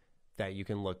place that you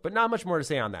can look. But not much more to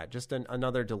say on that. Just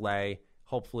another delay.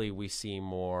 Hopefully we see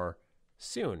more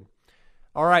soon.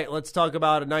 All right, let's talk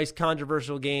about a nice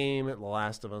controversial game, The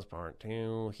Last of Us Part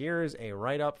 2. Here's a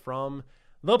write-up from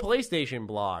the PlayStation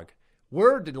blog.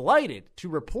 We're delighted to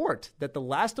report that The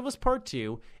Last of Us Part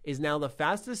 2 is now the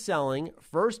fastest-selling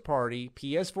first-party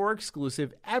PS4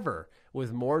 exclusive ever,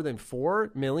 with more than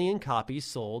 4 million copies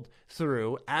sold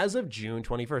through as of June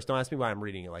 21st. Don't ask me why I'm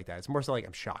reading it like that. It's more so like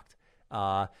I'm shocked.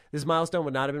 This milestone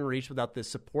would not have been reached without the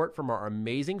support from our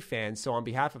amazing fans, so on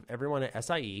behalf of everyone at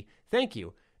SIE, thank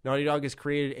you. Naughty Dog has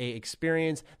created an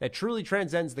experience that truly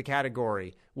transcends the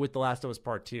category with The Last of Us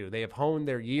Part 2. They have honed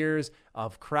their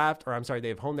craft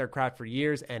for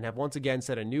years and have once again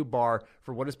set a new bar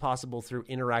for what is possible through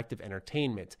interactive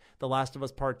entertainment. The Last of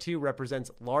Us Part 2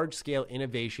 represents large-scale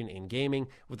innovation in gaming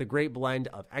with a great blend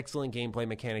of excellent gameplay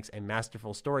mechanics and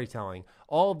masterful storytelling.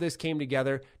 All of this came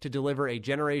together to deliver a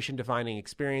generation-defining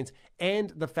experience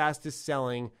and the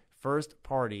fastest-selling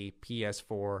first-party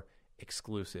PS4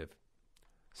 exclusive.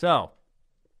 So,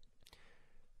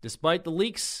 despite the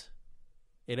leaks,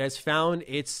 it has found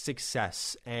its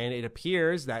success, and it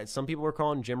appears that some people were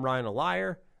calling Jim Ryan a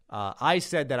liar. I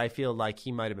said that I feel like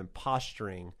he might have been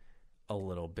posturing a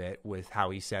little bit with how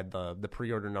he said the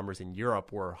pre-order numbers in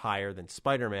Europe were higher than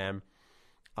Spider-Man.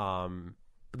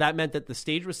 But that meant that the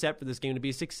stage was set for this game to be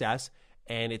a success,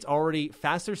 and it's already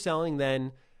faster selling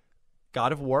than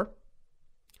God of War,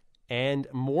 and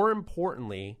more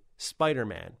importantly,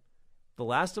 Spider-Man. The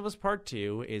Last of Us Part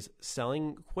 2 is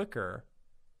selling quicker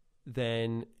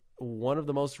than one of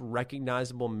the most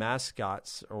recognizable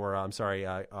mascots, or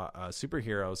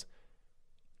superheroes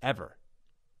ever.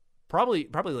 Probably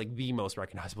like the most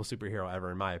recognizable superhero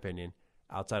ever, in my opinion,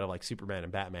 outside of like Superman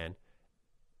and Batman.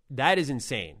 That is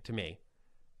insane to me.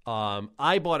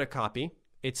 I bought a copy.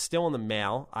 It's still in the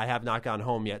mail. I have not gone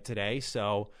home yet today,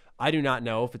 so I do not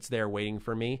know if it's there waiting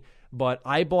for me. But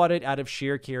I bought it out of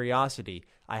sheer curiosity.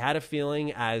 I had a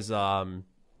feeling as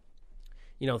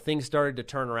things started to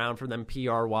turn around for them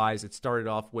PR-wise. It started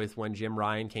off with when Jim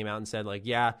Ryan came out and said, like,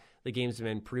 yeah, the game's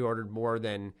been pre-ordered more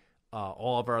than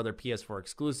all of our other PS4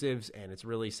 exclusives, and it's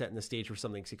really setting the stage for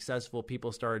something successful.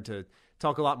 People started to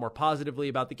talk a lot more positively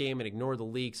about the game and ignore the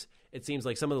leaks. It seems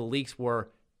like some of the leaks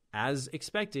were, as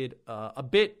expected, a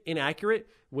bit inaccurate,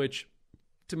 which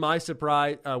to my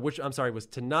surprise, was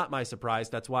to not my surprise.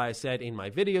 That's why I said in my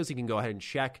videos, you can go ahead and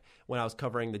check when I was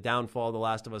covering the downfall of The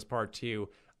Last of Us Part 2,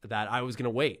 that I was going to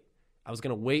wait. I was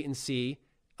going to wait and see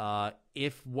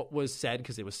if what was said,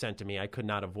 because it was sent to me, I could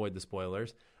not avoid the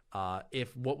spoilers,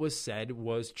 if what was said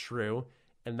was true,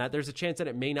 and that there's a chance that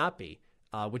it may not be,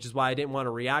 which is why I didn't want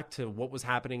to react to what was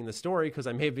happening in the story, because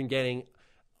I may have been getting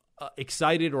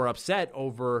excited or upset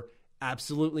over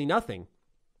absolutely nothing.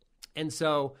 And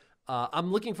so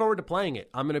I'm looking forward to playing it.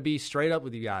 I'm going to be straight up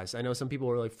with you guys. I know some people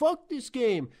are like, fuck this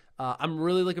game. I'm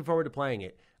really looking forward to playing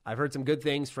it. I've heard some good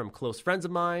things from close friends of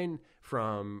mine,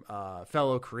 from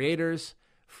fellow creators,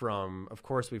 from, of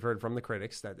course, we've heard from the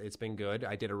critics that it's been good.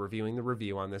 I did a reviewing the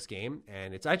review on this game,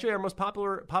 and it's actually our most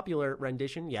popular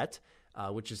rendition yet,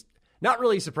 which is not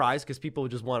really a surprise because people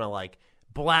just want to like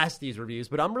blast these reviews,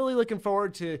 but I'm really looking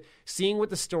forward to seeing what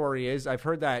the story is. I've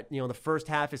heard that, the first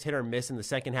half is hit or miss and the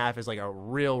second half is like a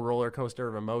real roller coaster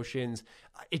of emotions.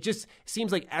 It just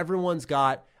seems like everyone's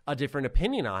got a different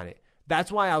opinion on it. That's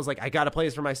why I was like, I got to play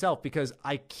this for myself, because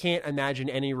I can't imagine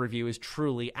any review is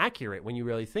truly accurate when you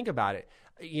really think about it.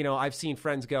 I've seen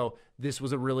friends go, this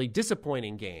was a really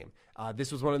disappointing game.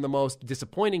 This was one of the most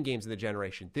disappointing games of the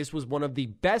generation. This was one of the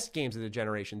best games of the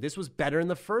generation. This was better than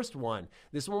the first one.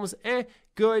 This one was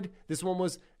good. This one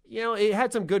was, it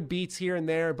had some good beats here and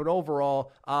there, but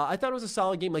overall, I thought it was a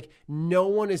solid game. Like, no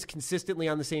one is consistently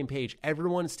on the same page.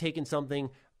 Everyone's taken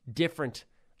something different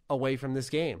away from this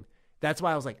game. That's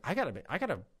why I was like, I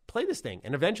gotta play this thing,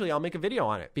 and eventually I'll make a video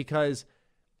on it, because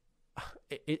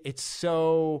it's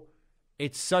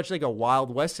such like a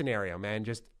Wild West scenario, man.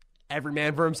 Just every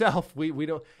man for himself. We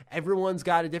don't. Everyone's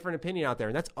got a different opinion out there,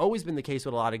 and that's always been the case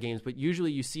with a lot of games. But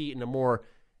usually, you see it in a more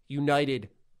united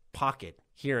pocket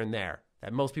here and there,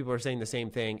 that most people are saying the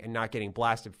same thing and not getting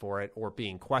blasted for it or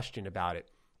being questioned about it.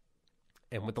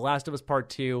 And with The Last of Us Part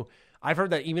 2, I've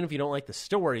heard that even if you don't like the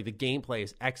story, the gameplay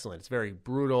is excellent. It's very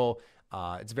brutal.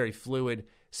 It's very fluid.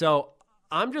 So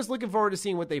I'm just looking forward to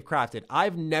seeing what they've crafted.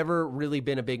 I've never really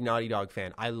been a big Naughty Dog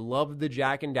fan. I love the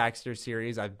Jak and Daxter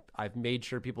series. I've made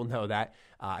sure people know that.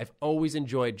 I've always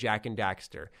enjoyed Jak and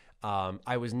Daxter.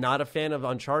 I was not a fan of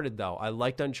Uncharted, though. I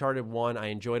liked Uncharted 1. I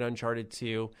enjoyed Uncharted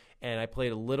 2. And I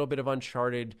played a little bit of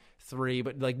Uncharted 3.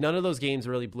 But like, none of those games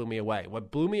really blew me away. What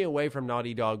blew me away from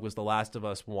Naughty Dog was The Last of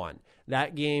Us 1.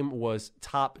 That game was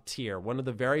top tier. One of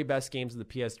the very best games of the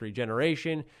PS3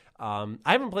 generation. I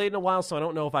haven't played in a while, so I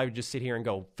don't know if I would just sit here and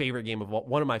go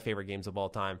one of my favorite games of all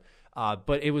time.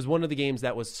 But it was one of the games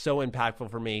that was so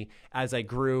impactful for me as I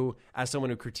grew as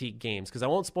someone who critiqued games, because I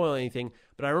won't spoil anything.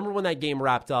 But I remember when that game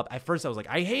wrapped up, at first I was like,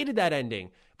 I hated that ending,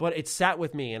 but it sat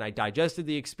with me and I digested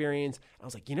the experience. I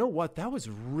was like, you know what? That was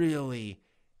really,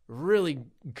 really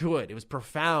good. It was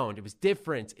profound. It was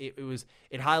different. It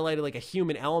highlighted like a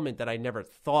human element that I never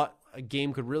thought a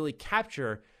game could really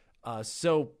capture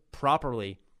so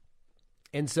properly.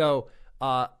 And so,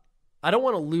 I don't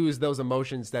want to lose those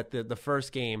emotions that the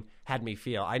first game had me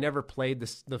feel. I never played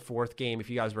the fourth game. If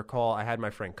you guys recall, I had my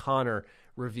friend Connor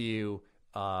review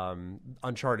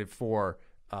Uncharted 4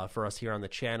 for us here on the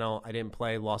channel. I didn't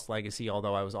play Lost Legacy,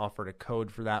 although I was offered a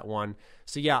code for that one.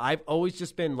 So yeah, I've always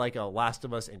just been like a Last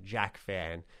of Us and Jak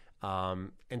fan.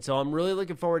 And so I'm really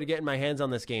looking forward to getting my hands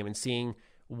on this game and seeing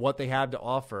what they have to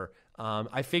offer.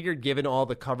 I figured, given all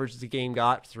the coverage the game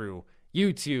got through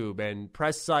YouTube and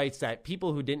press sites that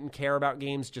people who didn't care about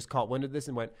games just caught wind of this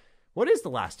and went, what is The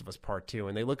Last of Us Part 2?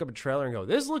 And they look up a trailer and go,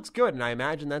 this looks good. And I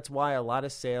imagine that's why a lot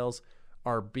of sales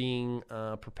are being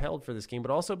propelled for this game,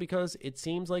 but also because it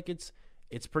seems like it's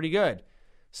pretty good.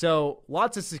 So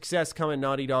lots of success coming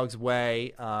Naughty Dog's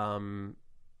way, and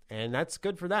that's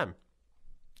good for them.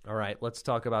 All right, let's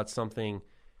talk about something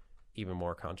even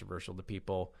more controversial to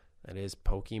people. That is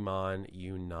Pokemon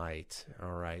Unite.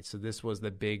 All right, so this was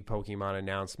the big Pokemon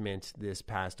announcement this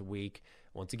past week.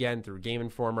 Once again, through Game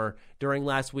Informer, during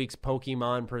last week's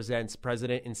Pokemon Presents,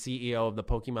 president and CEO of the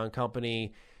Pokemon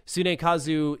Company,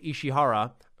 Tsunekazu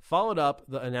Ishihara, followed up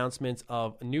the announcements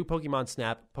of a new Pokemon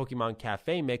Snap, Pokemon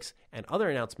Cafe Mix, and other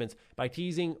announcements by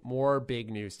teasing more big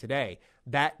news today.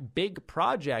 That big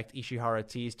project Ishihara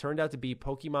teased turned out to be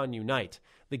Pokemon Unite.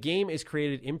 The game is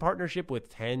created in partnership with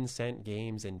Tencent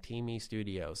Games and Teamy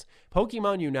Studios.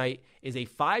 Pokemon Unite is a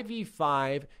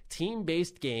 5v5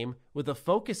 team-based game with a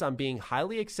focus on being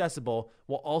highly accessible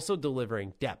while also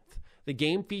delivering depth. The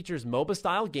game features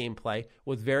MOBA-style gameplay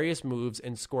with various moves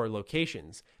and score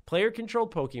locations.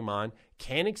 Player-controlled Pokemon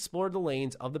can explore the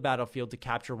lanes of the battlefield to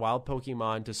capture wild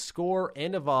Pokemon to score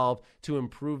and evolve to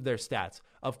improve their stats.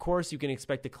 Of course, you can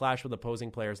expect to clash with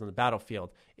opposing players on the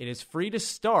battlefield. It is free to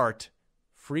start,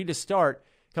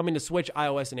 coming to Switch,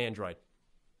 iOS, and Android.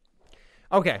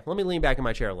 Okay, let me lean back in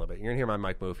my chair a little bit. You're going to hear my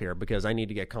mic move here because I need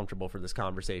to get comfortable for this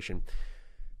conversation.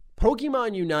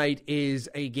 Pokemon Unite is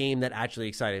a game that actually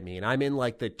excited me, and I'm in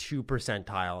like the 2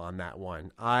 percentile on that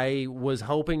one. I was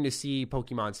hoping to see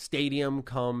Pokemon Stadium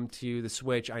come to the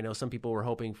Switch. I know some people were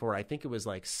hoping for, I think it was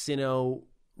like Sinnoh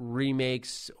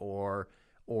remakes or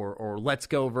Let's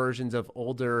Go versions of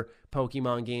older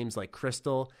Pokemon games like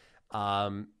Crystal.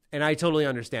 And I totally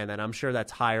understand that. I'm sure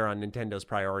that's higher on Nintendo's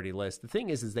priority list. The thing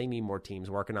is they need more teams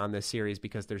working on this series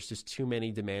because there's just too many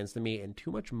demands to meet and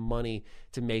too much money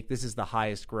to make. This is the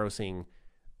highest grossing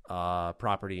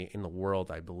property in the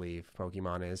world, I believe,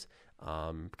 Pokemon is.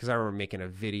 Because I remember making a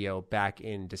video back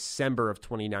in December of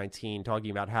 2019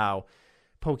 talking about how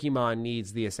Pokemon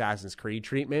needs the Assassin's Creed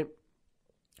treatment,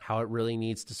 how it really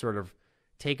needs to sort of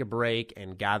take a break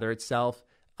and gather itself.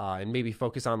 And maybe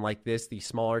focus on like this, these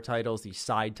smaller titles, these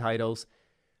side titles.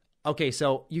 Okay,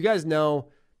 so you guys know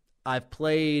I've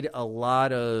played a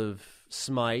lot of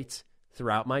Smite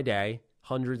throughout my day,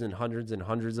 hundreds and hundreds and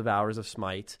hundreds of hours of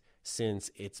Smite since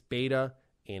its beta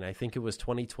in, I think it was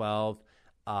 2012.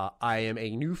 I am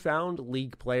a newfound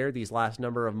League player these last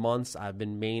number of months. I've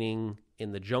been maining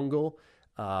in the jungle.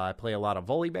 I play a lot of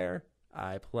Volibear.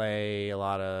 I played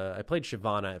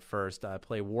Shyvana at first. I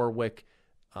play Warwick,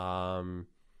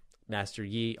 Master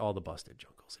Yi, all the busted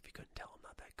jungles. If you couldn't tell, I'm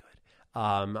not that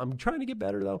good. I'm trying to get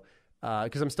better though,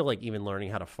 because I'm still like even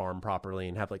learning how to farm properly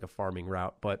and have like a farming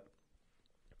route. But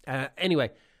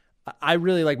anyway, I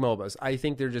really like MOBAs. I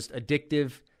think they're just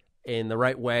addictive in the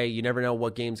right way. You never know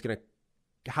what game's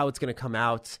how it's gonna come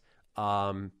out.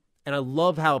 And I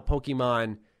love how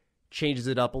Pokemon changes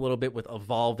it up a little bit with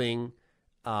evolving,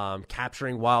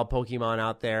 capturing wild Pokemon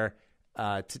out there.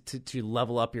 To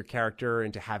level up your character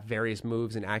and to have various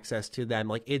moves and access to them.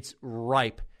 Like, it's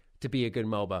ripe to be a good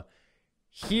MOBA.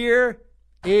 Here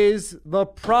is the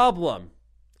problem,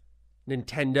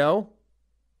 Nintendo.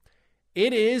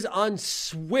 It is on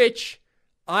Switch,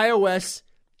 iOS,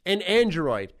 and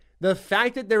Android. The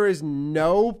fact that there is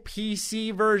no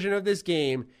PC version of this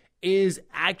game is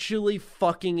actually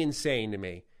fucking insane to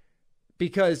me.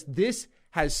 Because this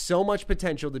has so much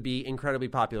potential to be incredibly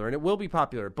popular, and it will be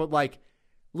popular. But, like,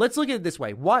 let's look at it this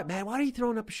way. Why are you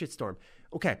throwing up a shitstorm?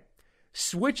 Okay,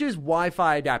 Switch's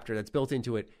Wi-Fi adapter that's built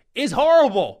into it is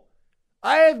horrible.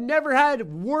 I have never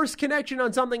had worse connection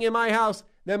on something in my house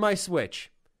than my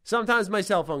Switch. Sometimes my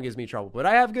cell phone gives me trouble, but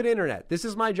I have good internet. This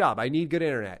is my job. I need good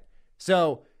internet.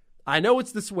 So I know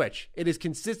it's the Switch. It is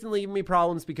consistently giving me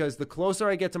problems because the closer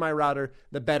I get to my router,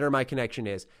 the better my connection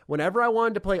is. Whenever I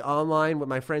wanted to play online with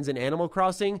my friends in Animal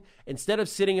Crossing, instead of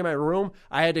sitting in my room,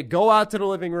 I had to go out to the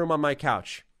living room on my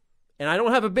couch. And I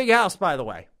don't have a big house, by the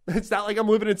way. It's not like I'm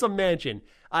living in some mansion.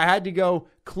 I had to go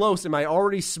close in my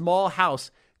already small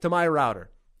house to my router.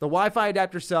 The Wi-Fi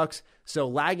adapter sucks, so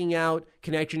lagging out,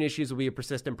 connection issues will be a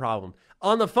persistent problem.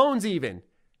 On the phones even.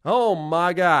 Oh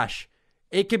my gosh.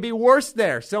 It could be worse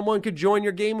there. Someone could join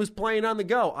your game who's playing on the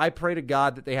go. I pray to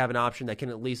God that they have an option that can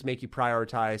at least make you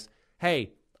prioritize,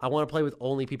 hey, I want to play with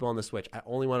only people on the Switch. I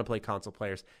only want to play console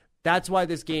players. That's why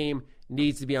this game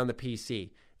needs to be on the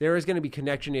PC. There is going to be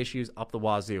connection issues up the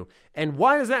wazoo. And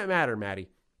why does that matter, Maddie?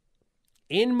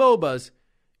 In MOBAs,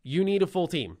 you need a full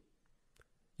team.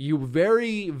 You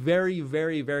very, very,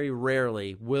 very, very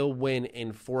rarely will win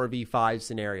in 4v5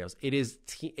 scenarios. It is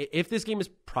if this game is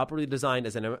properly designed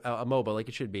as a MOBA like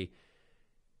it should be,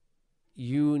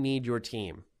 you need your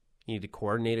team. You need to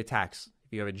coordinate attacks.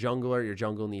 If you have a jungler, your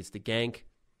jungle needs to gank,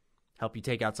 help you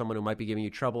take out someone who might be giving you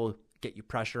trouble, get you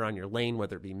pressure on your lane,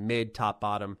 whether it be mid, top,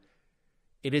 bottom.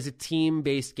 It is a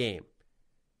team-based game.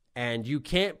 And you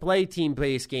can't play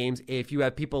team-based games if you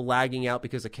have people lagging out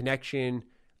because of connection,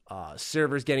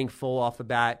 servers getting full off the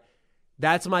bat.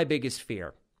 That's my biggest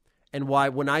fear. And why,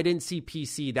 when I didn't see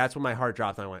PC, that's when my heart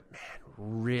dropped. And I went, man,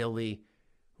 really?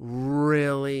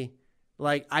 Really?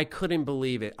 Like, I couldn't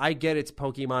believe it. I get it's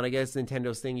Pokemon. I guess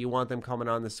Nintendo's thing. You want them coming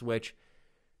on the Switch.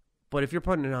 But if you're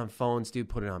putting it on phones, dude,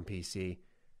 put it on PC.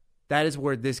 That is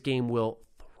where this game will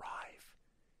thrive.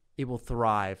 It will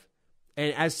thrive.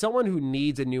 And as someone who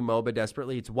needs a new MOBA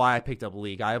desperately, it's why I picked up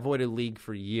League. I avoided League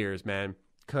for years, man,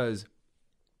 because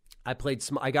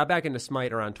I got back into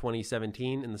Smite around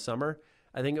 2017 in the summer,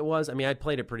 I think it was. I mean, I'd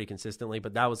played it pretty consistently,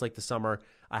 but that was like the summer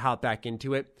I hopped back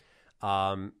into it.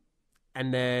 And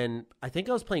then I think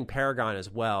I was playing Paragon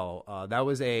as well. That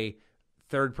was a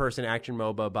third-person action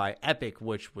MOBA by Epic,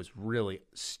 which was really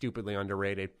stupidly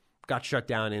underrated. Got shut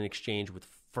down in exchange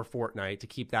for Fortnite to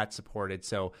keep that supported.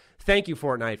 So thank you,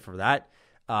 Fortnite, for that.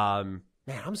 Man,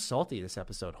 I'm salty this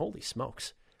episode. Holy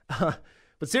smokes.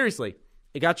 But seriously,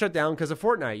 it got shut down because of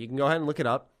Fortnite. You can go ahead and look it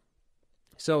up.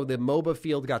 So the MOBA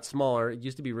field got smaller. It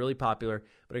used to be really popular,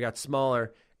 but it got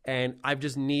smaller. And I've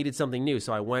just needed something new.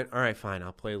 So I went, all right, fine,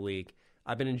 I'll play League.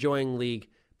 I've been enjoying League,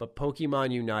 but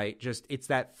Pokemon Unite, it's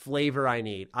that flavor I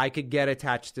need. I could get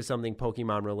attached to something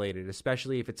Pokemon related,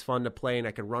 especially if it's fun to play and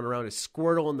I can run around as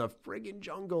Squirtle in the friggin'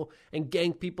 jungle and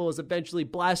gank people as eventually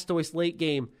Blastoise late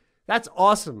game. That's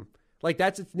awesome. Like,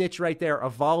 that's its niche right there,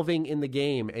 evolving in the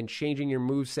game and changing your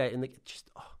moveset.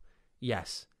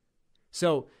 Yes.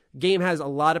 So, game has a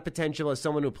lot of potential as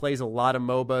someone who plays a lot of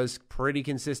MOBAs pretty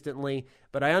consistently,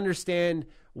 but I understand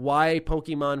why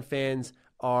Pokemon fans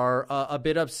are a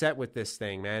bit upset with this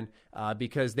thing, man,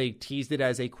 because they teased it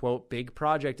as a, quote, big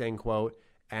project, end quote,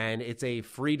 and it's a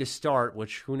free to start,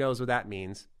 which who knows what that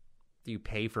means. Do you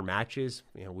pay for matches?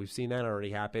 You know, we've seen that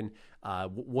already happen.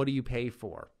 What do you pay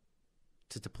for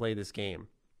to play this game?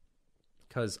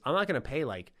 Because I'm not going to pay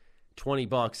like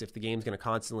 $20 if the game's going to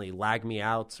constantly lag me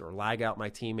out or lag out my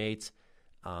teammates.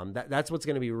 That's what's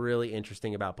going to be really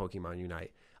interesting about Pokemon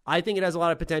Unite. I think it has a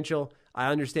lot of potential. I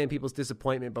understand people's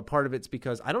disappointment, but part of it's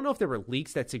because I don't know if there were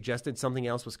leaks that suggested something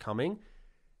else was coming.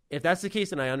 If that's the case,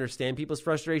 then I understand people's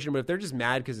frustration, but if they're just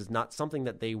mad because it's not something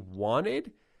that they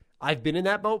wanted, I've been in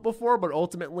that boat before, but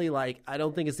ultimately, like, I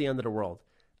don't think it's the end of the world.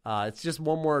 It's just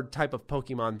one more type of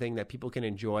Pokemon thing that people can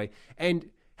enjoy. And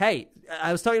hey,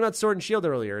 I was talking about Sword and Shield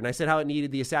earlier, and I said how it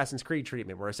needed the Assassin's Creed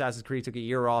treatment, where Assassin's Creed took a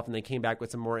year off and they came back with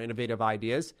some more innovative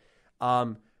ideas.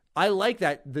 I like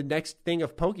that the next thing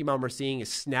of Pokemon we're seeing is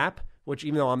Snap, which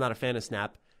even though I'm not a fan of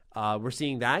Snap, we're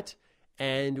seeing that.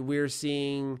 And we're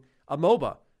seeing a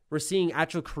MOBA. We're seeing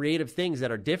actual creative things that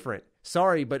are different.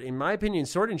 Sorry, but in my opinion,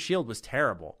 Sword and Shield was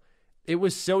terrible. It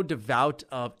was so devout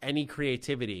of any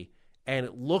creativity, and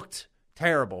it looked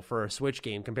terrible for a Switch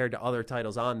game compared to other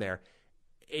titles on there.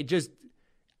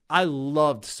 I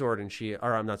loved Sword and Shield.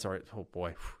 Or I'm not sorry. Oh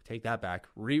boy, take that back.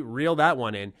 Reel that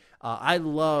one in. I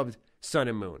loved Sun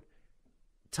and Moon.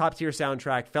 Top tier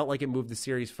soundtrack. Felt like it moved the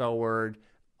series forward.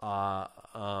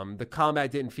 The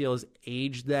combat didn't feel as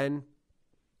aged then.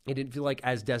 It didn't feel like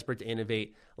as desperate to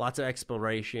innovate. Lots of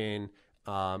exploration.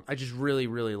 I just really,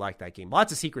 really liked that game.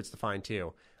 Lots of secrets to find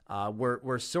too.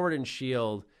 Where Sword and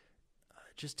Shield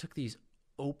just took these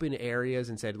open areas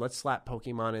and said, let's slap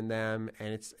Pokemon in them.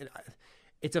 And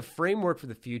it's a framework for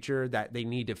the future that they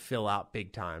need to fill out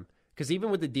big time. Because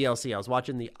even with the DLC, I was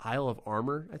watching the Isle of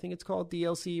Armor, I think it's called,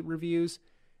 DLC reviews.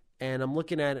 And I'm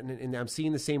looking at it and I'm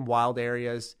seeing the same wild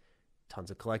areas,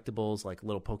 tons of collectibles, like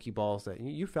little Pokeballs that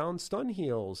you found stun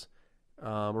heals,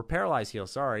 or paralyzed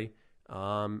heals, sorry.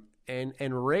 And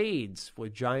raids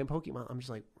with giant Pokemon. I'm just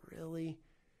like, really?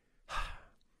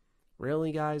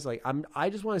 Really, guys? Like, I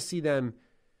just want to see them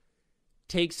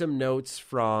take some notes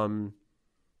from,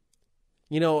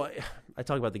 I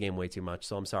talk about the game way too much,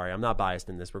 so I'm sorry. I'm not biased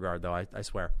in this regard, though, I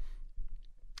swear.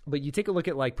 But you take a look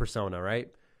at, like, Persona, right?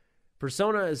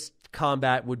 Persona's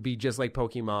combat would be just like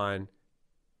Pokemon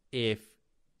if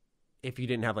you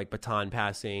didn't have, like, baton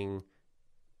passing,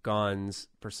 guns,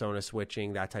 Persona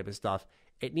switching, that type of stuff.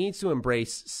 It needs to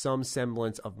embrace some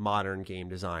semblance of modern game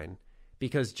design,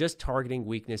 because just targeting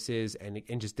weaknesses and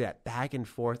just that back and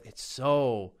forth, it's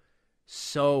so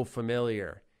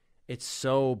familiar. It's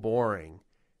so boring.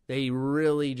 They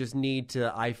really just need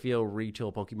to, I feel,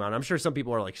 retool Pokemon. I'm sure some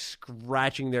people are like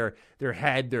scratching their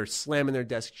head. They're slamming their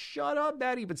desk. Shut up,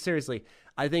 Maddie. But seriously,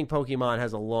 I think Pokemon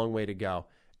has a long way to go.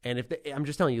 And I'm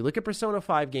just telling you, look at Persona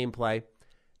 5 gameplay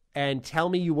and tell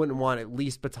me you wouldn't want at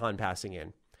least baton passing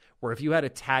in. Where if you had a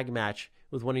tag match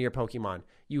with one of your Pokemon,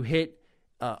 you hit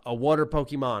a water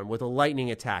Pokemon with a lightning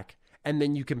attack, and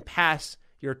then you can pass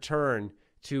your turn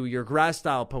to your grass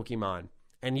style Pokemon,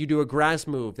 and you do a grass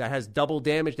move that has double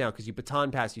damage now because you baton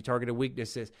pass, you target a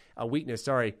weakness,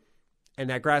 and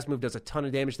that grass move does a ton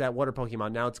of damage to that water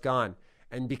Pokemon. Now it's gone.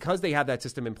 And because they have that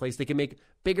system in place, they can make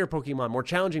bigger Pokemon, more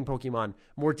challenging Pokemon,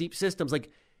 more deep systems.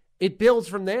 Like, it builds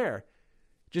from there.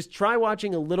 Just try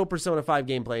watching a little Persona 5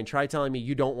 gameplay and try telling me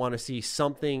you don't want to see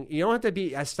something. You don't have to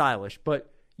be as stylish,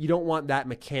 but you don't want that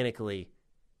mechanically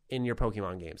in your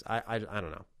Pokemon games. I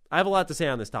don't know. I have a lot to say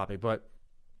on this topic, but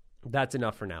that's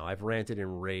enough for now. I've ranted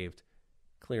and raved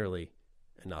clearly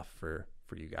enough for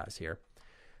you guys here.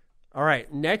 All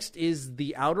right, next is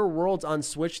The Outer Worlds on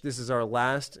Switch. This is our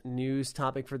last news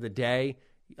topic for the day.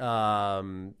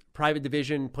 Private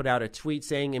Division put out a tweet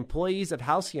saying, employees of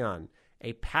Halcyon,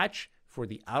 a patch for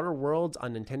The Outer Worlds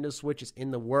on Nintendo Switch is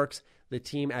in the works. The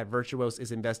team at Virtuos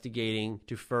is investigating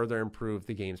to further improve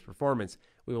the game's performance.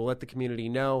 We will let the community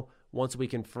know once we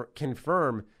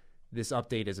confirm this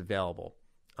update is available.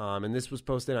 And this was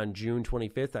posted on June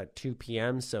 25th at 2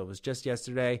 p.m., so it was just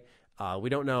yesterday. We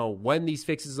don't know when these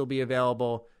fixes will be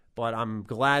available, but I'm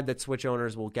glad that Switch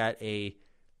owners will get a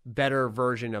better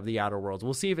version of The Outer Worlds.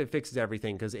 We'll see if it fixes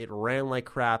everything, because it ran like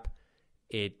crap,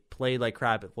 it played like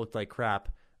crap, it looked like crap.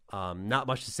 Not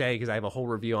much to say because I have a whole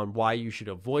review on why you should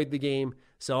avoid the game.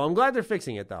 So I'm glad they're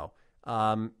fixing it, though.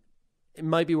 It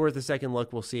might be worth a second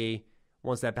look. We'll see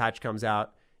once that patch comes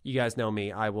out. You guys know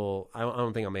me. I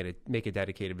don't think I'll make a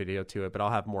dedicated video to it, but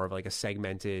I'll have more of like a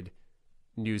segmented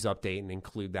news update and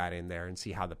include that in there and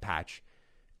see how the patch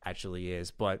actually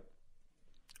is. But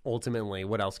ultimately,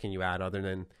 what else can you add other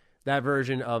than that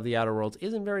version of The Outer Worlds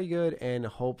isn't very good, and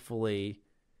hopefully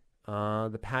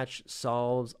the patch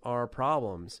solves our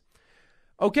problems.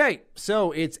 Okay,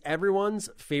 so it's everyone's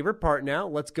favorite part now.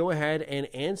 Let's go ahead and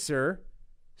answer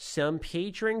some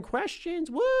patron questions.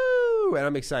 Woo! And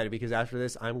I'm excited because after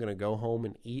this, I'm going to go home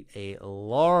and eat a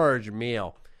large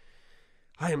meal.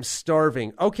 I am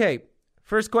starving. Okay,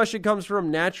 first question comes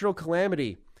from Natural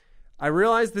Calamity. I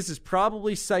realize this is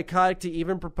probably psychotic to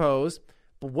even propose,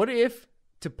 but what if,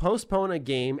 to postpone a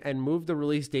game and move the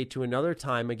release date to another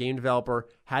time, a game developer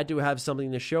had to have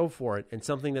something to show for it and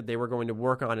something that they were going to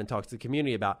work on and talk to the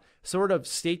community about, sort of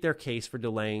state their case for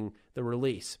delaying the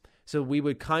release? So we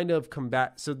would kind of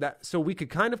combat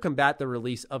the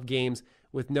release of games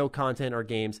with no content, or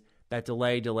games that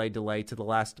delay to the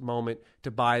last moment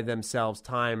to buy themselves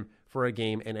time for a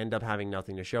game and end up having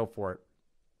nothing to show for it.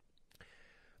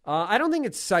 I don't think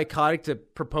it's psychotic to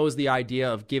propose the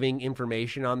idea of giving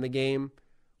information on the game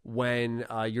when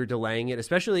you're delaying it.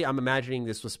 Especially, I'm imagining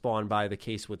this was spawned by the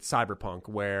case with Cyberpunk,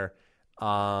 where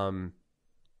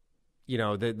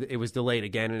it was delayed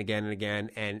again and again and again.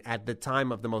 And at the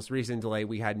time of the most recent delay,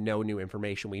 we had no new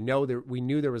information. We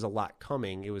knew there was a lot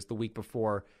coming. It was the week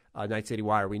before Night City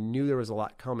Wire. We knew there was a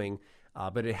lot coming,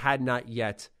 but it had not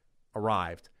yet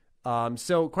arrived.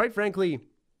 So quite frankly,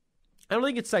 I don't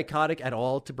think it's psychotic at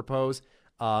all to propose,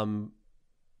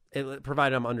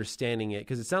 provided I'm understanding it,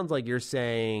 because it sounds like you're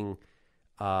saying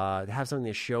have something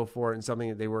to show for it and something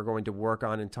that they were going to work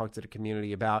on and talk to the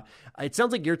community about. It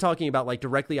sounds like you're talking about like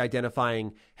directly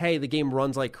identifying, hey, the game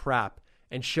runs like crap,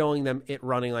 and showing them it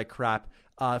running like crap.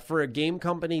 For a game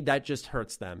company, that just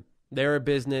hurts them. They're a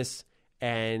business,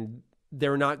 and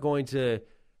they're not going to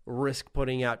risk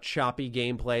putting out choppy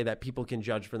gameplay that people can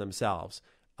judge for themselves.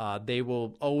 They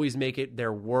will always make it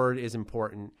their word is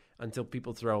important until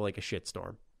people throw like a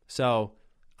shitstorm. So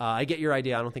I get your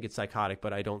idea. I don't think it's psychotic,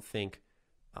 but I don't think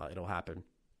it'll happen.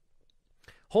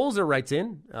 Holzer writes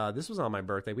in, this was on my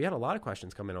birthday. We had a lot of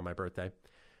questions come in on my birthday.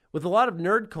 With a lot of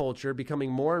nerd culture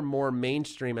becoming more and more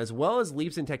mainstream, as well as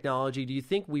leaps in technology, do you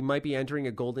think we might be entering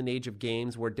a golden age of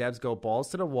games where devs go balls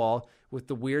to the wall with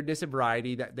the weirdness and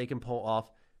variety that they can pull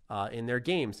off in their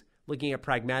games? Looking at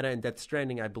Pragmata and Death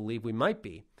Stranding, I believe we might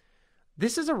be.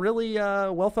 This is a really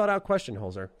well thought out question,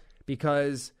 Holzer,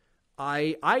 because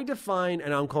I define,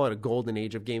 and I don't call it a golden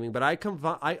age of gaming, but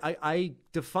I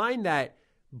define that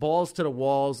balls to the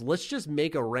walls. Let's just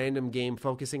make a random game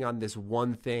focusing on this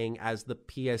one thing as the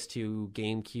PS2,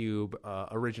 GameCube,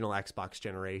 original Xbox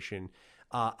generation.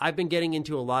 I've been getting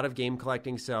into a lot of game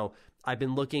collecting, so I've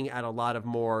been looking at a lot of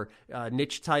more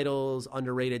niche titles,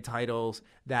 underrated titles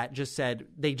that just had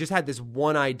this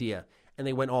one idea. and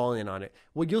they went all in on it.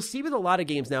 What you'll see with a lot of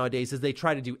games nowadays is they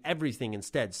try to do everything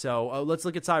instead. So let's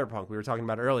look at Cyberpunk. We were talking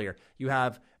about it earlier. You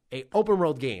have an open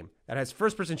world game that has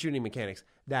first-person shooting mechanics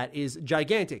that is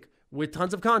gigantic with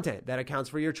tons of content that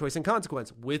accounts for your choice and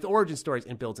consequence with origin stories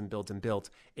and builds and builds and builds.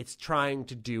 It's trying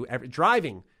to do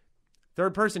driving,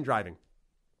 third-person driving.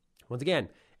 Once again,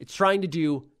 it's trying to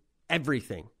do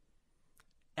everything.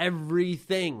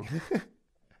 Everything.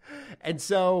 And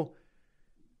so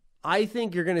I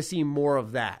think you're going to see more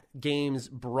of that. Games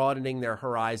broadening their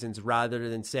horizons rather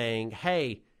than saying,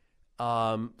 hey,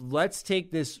 let's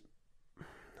take this.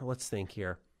 Let's think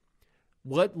here.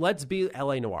 Let's be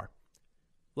LA Noire.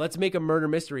 Let's make a murder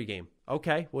mystery game.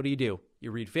 Okay, what do?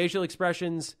 You read facial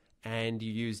expressions and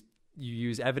you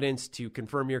use evidence to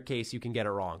confirm your case. You can get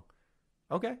it wrong.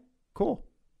 Okay, cool.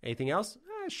 Anything else?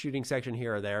 Shooting section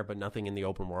here or there, but nothing in the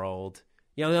open world.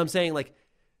 You know what I'm saying? Like,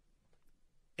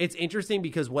 it's interesting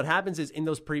because what happens is in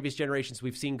those previous generations,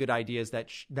 we've seen good ideas that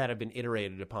have been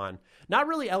iterated upon. Not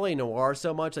really LA Noire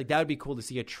so much. Like, that would be cool to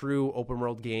see a true open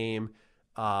world game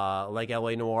like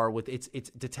LA Noire with its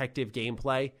detective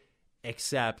gameplay,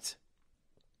 except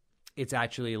it's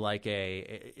actually like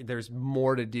there's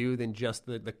more to do than just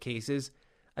the cases.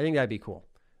 I think that'd be cool.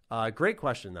 Great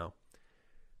question, though.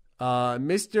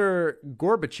 Mr.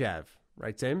 Gorbachev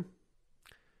writes in,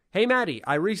 hey, Maddie,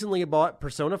 I recently bought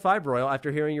Persona 5 Royal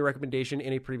after hearing your recommendation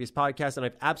in a previous podcast, and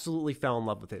I've absolutely fell in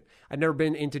love with it. I'd never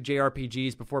been into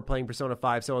JRPGs before playing Persona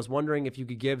 5, so I was wondering if you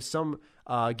could give some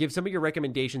of your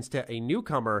recommendations to a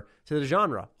newcomer to the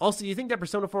genre. Also, do you think that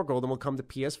Persona 4 Golden will come to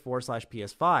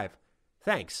PS4/PS5?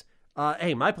 Thanks.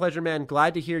 Hey, my pleasure, man.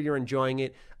 Glad to hear you're enjoying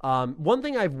it. One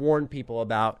thing I've warned people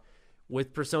about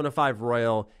with Persona 5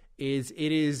 Royal is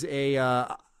it is a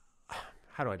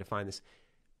how do I define this?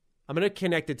 I'm going to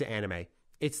connect it to anime.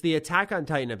 It's the Attack on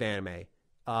Titan of anime.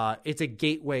 It's a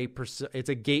gateway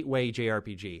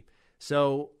JRPG.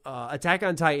 So Attack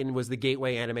on Titan was the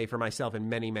gateway anime for myself and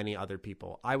many, many other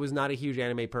people. I was not a huge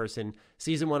anime person.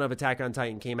 Season 1 of Attack on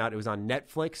Titan came out. It was on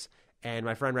Netflix, and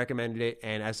my friend recommended it.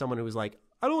 And as someone who was like,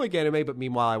 I don't like anime, but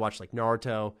meanwhile I watched like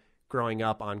Naruto growing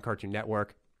up on Cartoon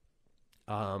Network.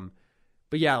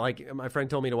 But yeah, like my friend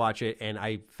told me to watch it, and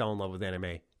I fell in love with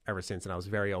anime ever since, and I was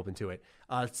very open to it.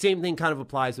 Same thing kind of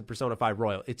applies with Persona 5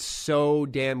 Royal. It's so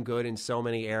damn good in so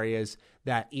many areas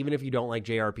that even if you don't like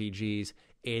JRPGs,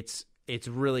 it's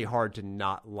really hard to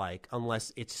not like,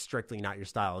 unless it's strictly not your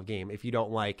style of game. If you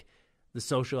don't like the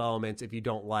social elements, if you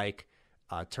don't like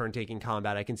turn-taking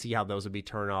combat, I can see how those would be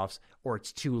turnoffs, or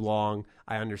it's too long.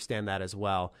 I understand that as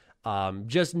well.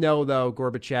 Just know, though,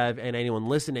 Gorbachev and anyone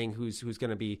listening who's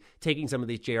going to be taking some of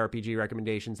these JRPG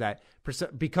recommendations, that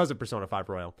because of Persona 5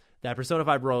 Royal, that Persona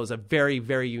 5 Royal is a very,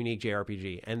 very unique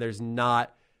JRPG. And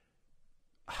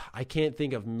I can't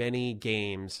think of many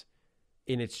games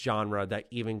in its genre that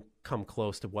even come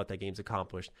close to what that game's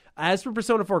accomplished. As for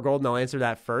Persona 4 Golden, I'll answer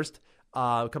that first.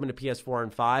 Coming to PS4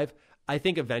 and 5, I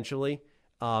think eventually.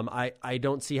 I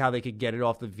don't see how they could get it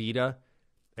off the Vita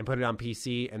and put it on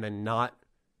PC and then not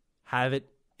have it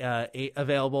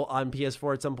available on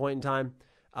PS4 at some point in time.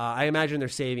 I imagine they're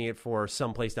saving it for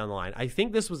some place down the line. I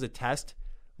think this was a test.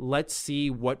 Let's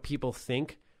see what people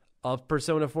think of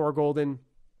Persona 4 Golden.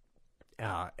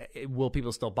 Will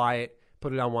people still buy it?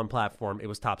 Put it on one platform. It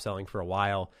was top selling for a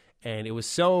while, and it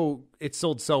sold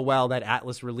so well that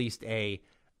Atlus released a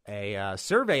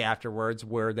survey afterwards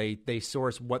where they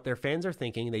source what their fans are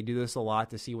thinking. They do this a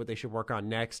lot to see what they should work on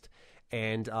next.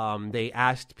 And they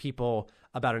asked people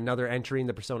about another entry in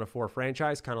the Persona 4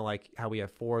 franchise, kind of like how we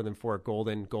have 4, then 4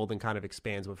 Golden. Golden kind of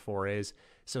expands what 4 is.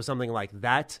 So something like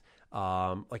that,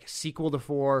 like a sequel to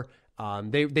 4.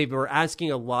 They were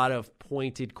asking a lot of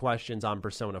pointed questions on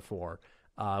Persona 4,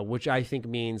 which I think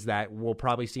means that we'll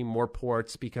probably see more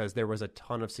ports because there was a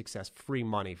ton of success, free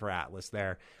money for Atlus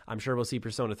there. I'm sure we'll see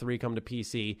Persona 3 come to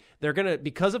PC. They're going to,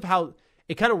 because of how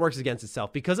it kind of works against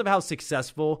itself, because of how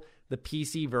successful the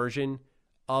PC version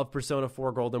of Persona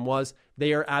 4 Golden was,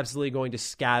 they are absolutely going to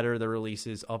scatter the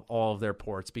releases of all of their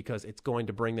ports because it's going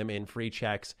to bring them in free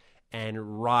checks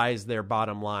and rise their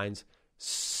bottom lines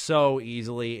so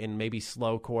easily in maybe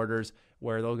slow quarters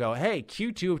where they'll go, hey,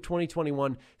 Q2 of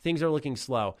 2021, things are looking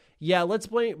slow. Yeah, let's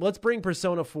bring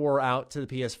Persona 4 out to the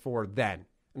PS4 then.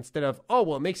 Instead of, oh,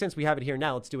 well, it makes sense we have it here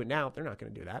now, let's do it now. They're not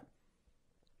going to do that.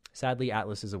 Sadly,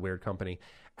 Atlus is a weird company.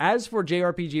 As for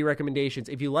JRPG recommendations,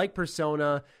 if you like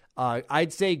Persona,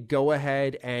 I'd say go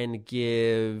ahead and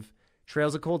give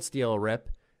Trails of Cold Steel a rip.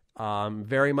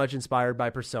 Very much inspired by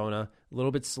Persona, a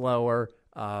little bit slower,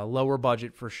 lower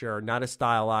budget for sure, not as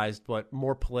stylized, but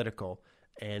more political.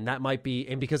 And that might be,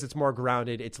 and because it's more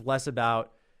grounded, it's less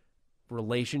about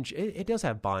relationship. It does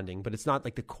have bonding, but it's not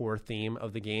like the core theme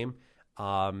of the game.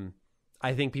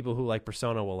 I think people who like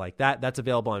Persona will like that. That's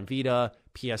available on Vita,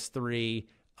 PS3.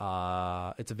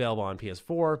 It's available on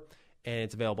PS4, and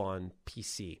it's available on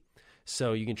PC.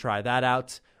 So you can try that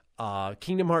out.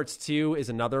 Kingdom Hearts 2 is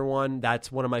another one.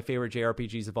 That's one of my favorite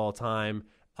JRPGs of all time.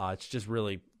 It's just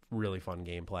really, really fun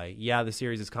gameplay. Yeah, the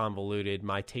series is convoluted.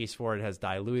 My taste for it has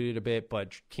diluted a bit,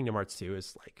 but Kingdom Hearts 2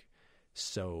 is like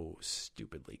so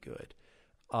stupidly good.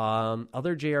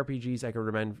 Other JRPGs I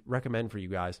could recommend for you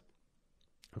guys.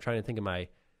 I'm trying to think of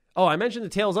I mentioned the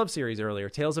Tales of series earlier,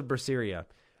 Tales of Berseria.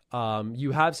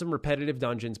 You have some repetitive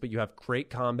dungeons, but you have great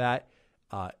combat.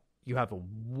 You have a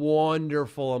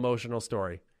wonderful emotional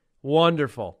story.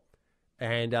 Wonderful.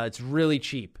 And it's really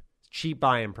cheap. Cheap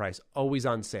buy-in price. Always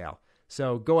on sale.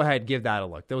 So go ahead, give that a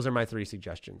look. Those are my 3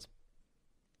 suggestions.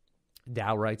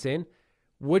 Dow writes in,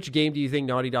 which game do you think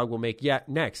Naughty Dog will make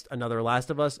next? Another Last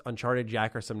of Us, Uncharted,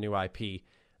 Jack, or some new IP?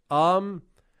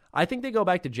 I think they go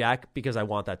back to Jack because I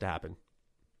want that to happen.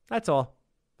 That's all.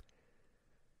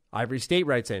 Ivory State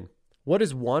writes in, what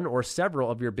is one or several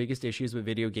of your biggest issues with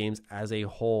video games as a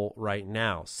whole right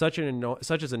now? Such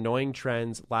as annoying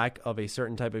trends, lack of a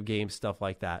certain type of game, stuff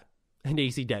like that. And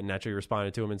AC Denton actually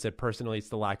responded to him and said, personally, it's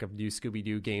the lack of new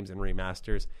Scooby-Doo games and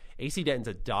remasters. AC Denton's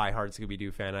a diehard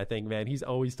Scooby-Doo fan, I think, man. He's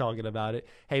always talking about it.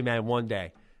 Hey, man, one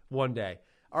day.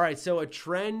 All right, so a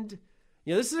trend.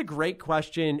 This is a great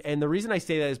question. And the reason I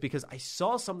say that is because I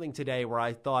saw something today where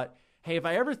I thought, hey, if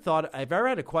I ever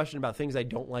had a question about things I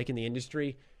don't like in the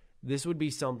industry, this would be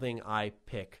something I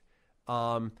pick.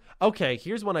 Okay,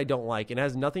 here's one I don't like. It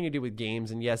has nothing to do with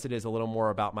games. And yes, it is a little more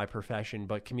about my profession,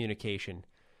 but communication.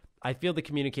 I feel the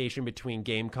communication between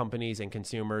game companies and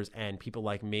consumers and people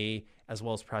like me, as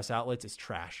well as press outlets, is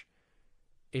trash.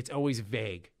 It's always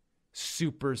vague.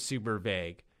 Super, super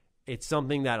vague. It's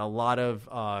something that a lot of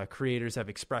creators have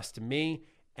expressed to me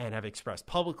and have expressed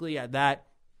publicly at that.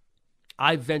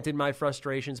 I've vented my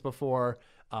frustrations before.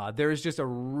 There's just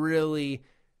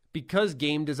because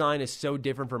game design is so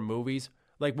different from movies.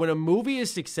 Like when a movie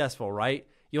is successful, right?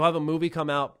 You'll have a movie come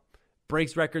out,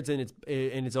 breaks records in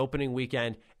its opening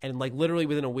weekend, and like literally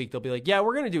within a week they'll be like, yeah,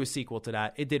 we're going to do a sequel to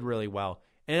that. It did really well.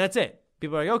 And that's it.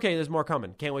 People are like, okay, there's more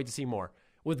coming. Can't wait to see more.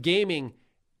 With gaming,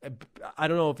 I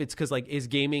don't know if it's because is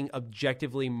gaming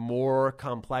objectively more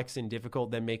complex and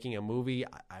difficult than making a movie?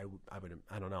 I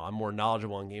don't know. I'm more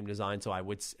knowledgeable in game design, so I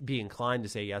would be inclined to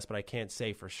say yes, but I can't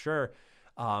say for sure.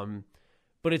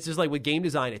 But it's just like with game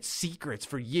design, it's secrets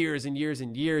for years and years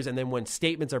and years. And then when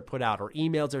statements are put out or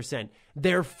emails are sent,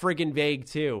 they're friggin' vague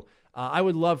too. I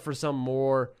would love for some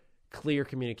more clear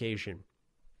communication.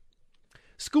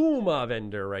 Skooma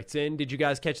Vendor writes in, did you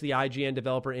guys catch the IGN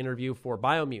developer interview for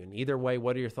Biomutant? Either way,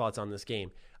 what are your thoughts on this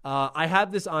game? I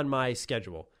have this on my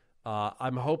schedule.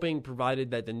 I'm hoping,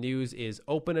 provided that the news is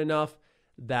open enough,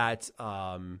 that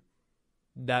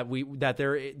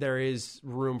there is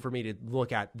room for me to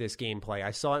look at this gameplay.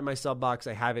 I saw it in my sub box.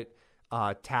 I have it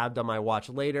tabbed on my watch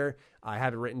later. I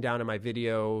have it written down in my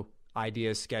video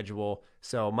ideas schedule.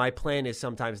 So my plan is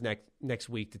sometimes next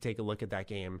week to take a look at that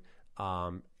game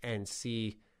and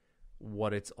see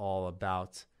what it's all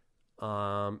about.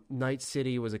 Night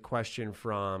City was a question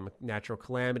from Natural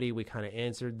Calamity. We kind of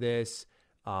answered this.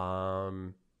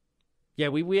 Yeah,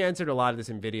 we answered a lot of this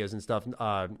in videos and stuff,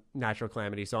 Natural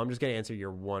Calamity. So I'm just going to answer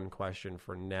your one question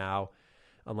for now,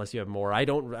 unless you have more.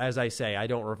 As I say, I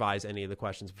don't revise any of the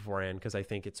questions beforehand because I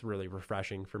think it's really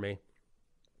refreshing for me.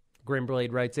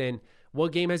 Grimblade writes in,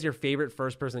 what game has your favorite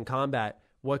first-person combat?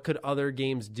 What could other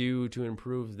games do to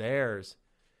improve theirs?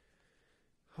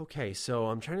 Okay, so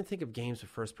I'm trying to think of games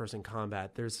with first-person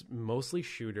combat. There's mostly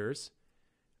shooters,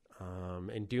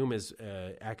 and Doom is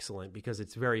excellent because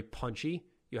it's very punchy.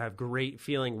 You have great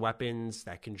feeling weapons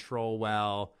that control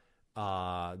well,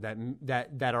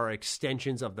 that are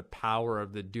extensions of the power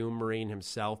of the Doom Marine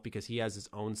himself because he has his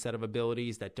own set of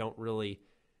abilities that don't really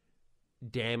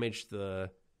damage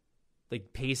the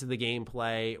pace of the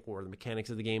gameplay or the mechanics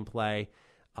of the gameplay.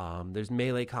 There's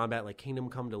melee combat like Kingdom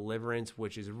Come Deliverance,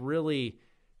 which is really,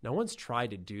 no one's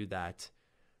tried to do that.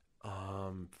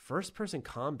 First-person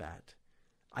combat.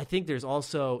 I think there's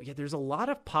also, there's a lot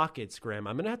of pockets, Graham.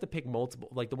 I'm going to have to pick multiple,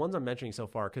 like the ones I'm mentioning so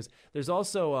far, because there's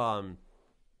also,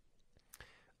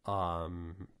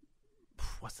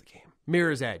 what's the game?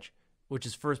 Mirror's Edge, which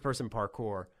is first-person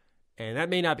parkour. And that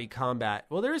may not be combat.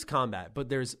 Well, there is combat, but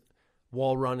there's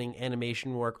wall running,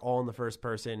 animation work, all in the first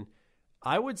person.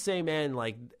 I would say, man,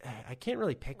 like, I can't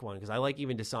really pick one because I like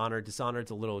even Dishonored.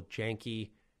 Dishonored's a little janky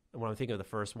when I'm thinking of the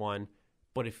first one,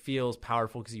 but it feels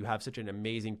powerful because you have such an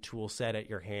amazing tool set at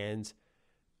your hands.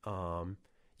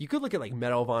 you could look at like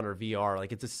Medal of Honor VR.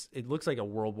 Like it looks like a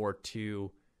World War II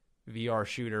VR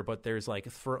shooter, but there's like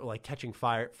catching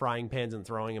frying pans and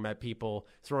throwing them at people,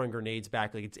 throwing grenades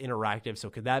back. Like it's interactive.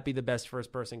 So could that be the best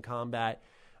first person combat?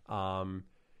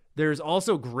 There's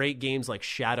also great games like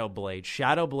Shadow Blade.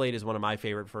 Shadow Blade is one of my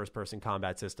favorite first-person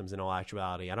combat systems in all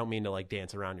actuality. I don't mean to like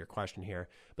dance around your question here,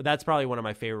 but that's probably one of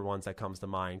my favorite ones that comes to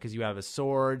mind because you have a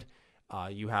sword,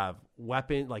 you have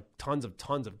weapon, like tons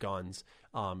of guns,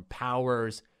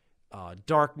 powers.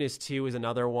 Darkness 2 is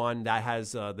another one that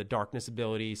has the darkness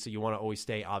ability, so you want to always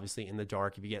stay obviously in the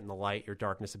dark. If you get in the light, your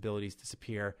darkness abilities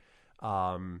disappear.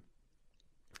 So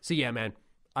yeah, man,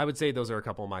 I would say those are a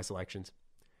couple of my selections.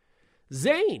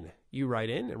 Zane, you write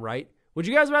in and write, would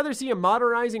you guys rather see a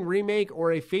modernizing remake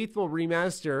or a faithful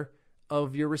remaster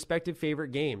of your respective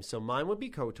favorite games? So mine would be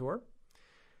KOTOR,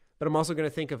 but I'm also going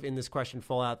to think of, in this question,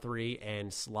 Fallout 3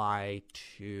 and Sly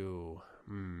 2.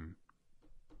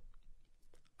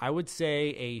 I would say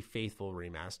a faithful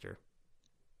remaster.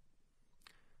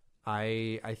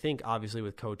 I think, obviously,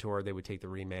 with KOTOR, they would take the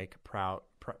remake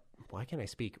why can't I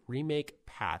speak? Remake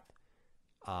path.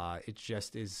 It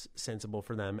just is sensible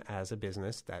for them as a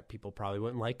business that people probably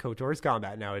wouldn't like KOTOR's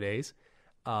combat nowadays.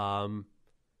 But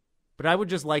I would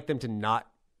just like them to not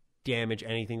damage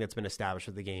anything that's been established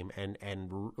with the game.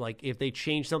 And like if they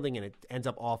change something and it ends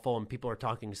up awful and people are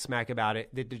talking smack about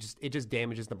it, it just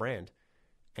damages the brand.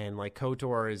 And like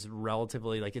KOTOR is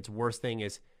relatively, like its worst thing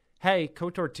is, hey,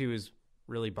 KOTOR 2 is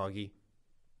really buggy.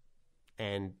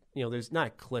 And, there's not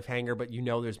a cliffhanger, but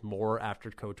there's more after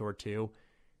KOTOR 2.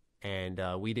 And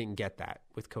we didn't get that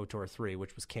with KOTOR 3,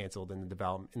 which was canceled in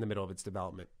the middle of its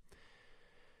development.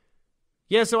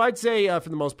 Yeah, so I'd say, for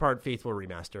the most part, faithful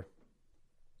remaster.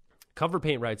 Cover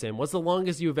Paint writes in, what's the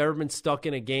longest you've ever been stuck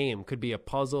in a game? Could be a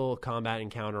puzzle, combat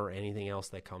encounter, or anything else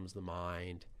that comes to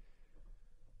mind.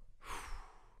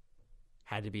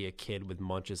 Had to be a kid with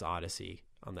Munch's Odyssey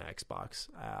on the Xbox.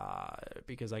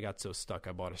 Because I got so stuck,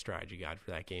 I bought a strategy guide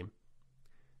for that game.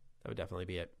 That would definitely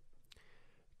be it.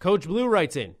 Coach Blue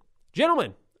writes in,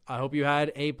 gentlemen, I hope you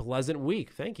had a pleasant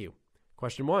week. Thank you.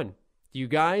 Question 1. Do you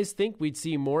guys think we'd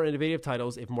see more innovative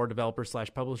titles if more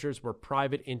developers/publishers were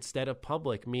private instead of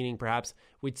public, meaning perhaps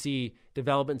we'd see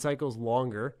development cycles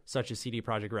longer, such as CD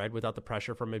Projekt Red, without the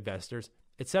pressure from investors,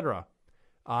 etc.?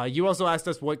 You also asked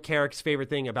us what Carrick's favorite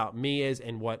thing about me is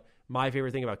and what my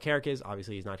favorite thing about Carrick is.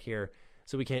 Obviously, he's not here,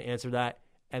 so we can't answer that.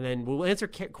 And then we'll answer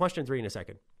question 3 in a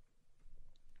second.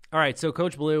 All right, so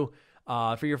Coach Blue,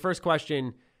 for your first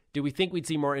question, do we think we'd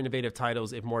see more innovative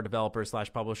titles if more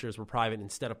developers/publishers were private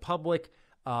instead of public?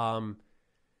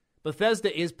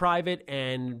 Bethesda is private,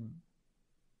 and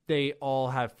they all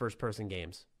have first-person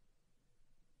games.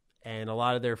 And a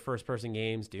lot of their first-person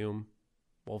games, Doom,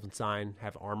 Wolfenstein,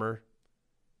 have armor.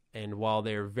 And while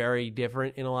they're very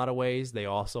different in a lot of ways, they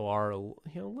also are,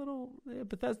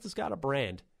 Bethesda's got a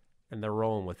brand, and they're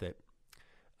rolling with it.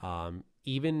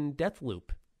 Even Deathloop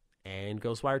and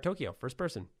Ghostwire Tokyo, first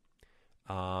person.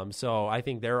 So I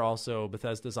think they're also,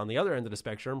 Bethesda's on the other end of the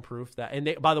spectrum, proof that,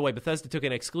 and by the way, Bethesda took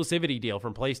an exclusivity deal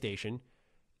from PlayStation.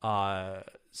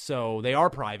 So they are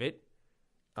private.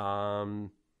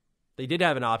 They did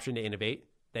have an option to innovate.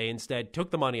 They instead took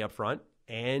the money up front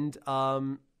and,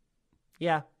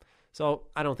 yeah. So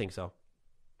I don't think so.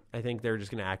 I think they're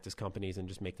just going to act as companies and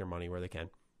just make their money where they can.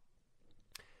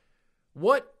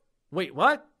 What? Wait,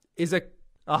 what? Is a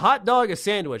hot dog a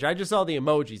sandwich? I just saw the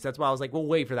emojis. That's why I was like, we'll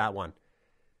wait for that one.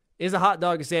 Is a hot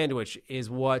dog a sandwich is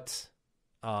what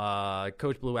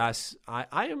Coach Blue asks.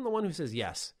 I am the one who says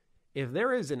yes. If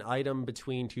there is an item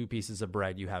between two pieces of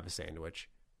bread, you have a sandwich.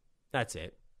 That's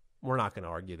it. We're not going to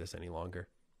argue this any longer.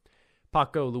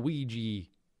 Paco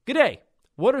Luigi. Good day.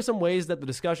 What are some ways that the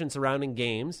discussion surrounding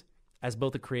games as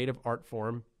both a creative art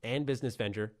form and business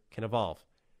venture can evolve?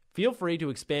 Feel free to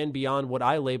expand beyond what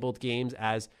I labeled games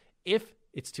as if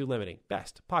it's too limiting.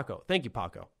 Best. Paco. Thank you,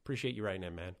 Paco. Appreciate you writing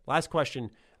in, man. Last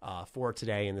question for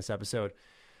today in this episode.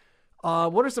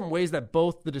 What are some ways that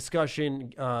both the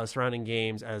discussion surrounding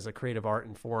games as a creative art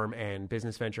and form and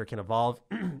business venture can evolve?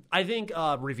 I think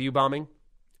review bombing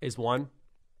is one.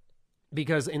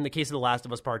 Because in the case of The Last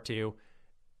of Us Part 2,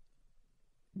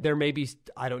 there may be,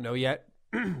 I don't know yet.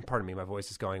 Pardon me, my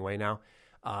voice is going away now.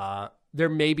 There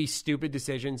may be stupid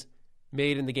decisions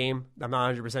made in the game. I'm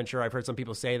not 100% sure. I've heard some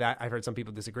people say that. I've heard some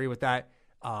people disagree with that.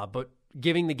 But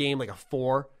giving the game like a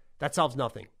 4, that solves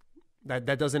nothing.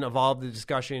 That doesn't evolve the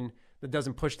discussion. That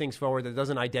doesn't push things forward. That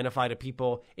doesn't identify to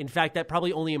people. In fact, that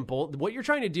probably only what you're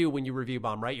trying to do when you review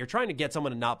bomb, right? You're trying to get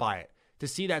someone to not buy it, to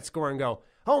see that score and go,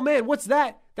 oh man, what's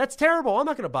that? That's terrible. I'm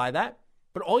not going to buy that.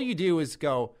 But all you do is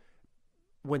go,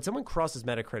 when someone crosses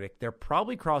Metacritic, they're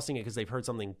probably crossing it because they've heard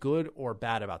something good or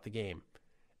bad about the game.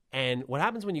 And what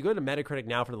happens when you go to Metacritic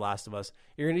now for The Last of Us,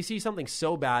 you're going to see something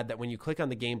so bad that when you click on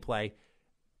the gameplay,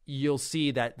 you'll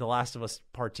see that The Last of Us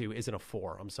Part 2 isn't a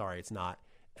 4. I'm sorry, it's not,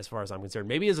 as far as I'm concerned.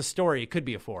 Maybe as a story, it could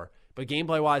be a 4, but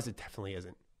gameplay-wise, it definitely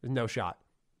isn't. There's no shot.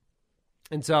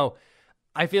 And so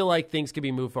I feel like things could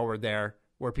be moved forward there,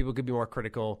 where people could be more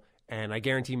critical, and I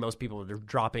guarantee most people that are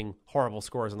dropping horrible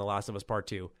scores on The Last of Us Part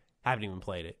 2 haven't even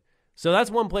played it. So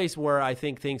that's one place where I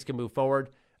think things can move forward.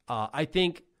 I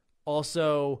think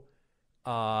also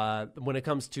when it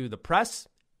comes to the press,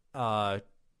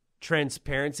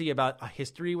 transparency about a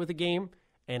history with a game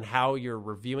and how you're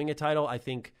reviewing a title, I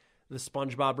think the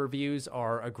SpongeBob reviews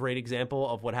are a great example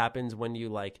of what happens when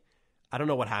you I don't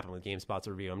know what happened with GameSpot's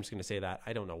review. I'm just going to say that.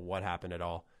 I don't know what happened at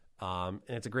all. And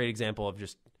it's a great example of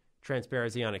just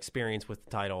transparency on experience with the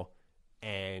title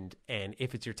and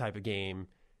if it's your type of game,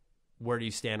 where do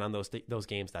you stand on those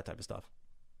games, that type of stuff.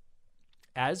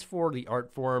 As for the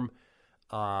art form,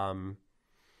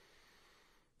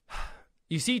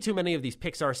 you see too many of these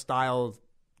Pixar style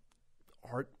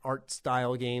art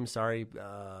style games.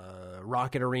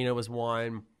 Rocket Arena was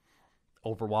one.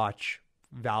 Overwatch,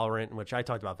 Valorant, which I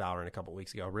talked about Valorant a couple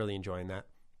weeks ago. Really enjoying that.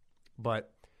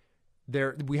 But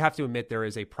we have to admit there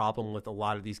is a problem with a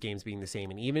lot of these games being the same.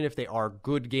 And even if they are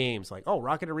good games, like,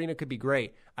 Rocket Arena could be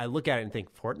great, I look at it and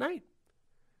think, Fortnite?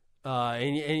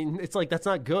 And it's like, that's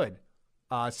not good.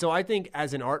 So I think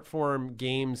as an art form,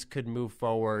 games could move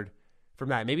forward from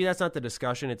that. Maybe that's not the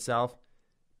discussion itself,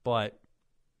 but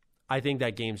I think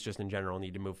that games just in general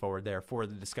need to move forward there for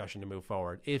the discussion to move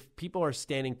forward. If people are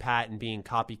standing pat and being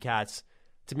copycats,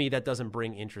 to me, that doesn't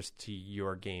bring interest to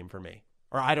your game for me.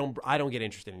 Or I don't get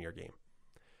interested in your game.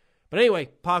 But anyway,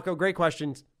 Paco, great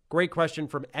questions. Great question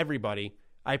from everybody.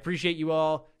 I appreciate you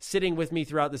all sitting with me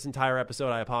throughout this entire episode.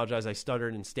 I apologize. I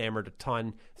stuttered and stammered a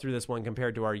ton through this one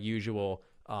compared to our usual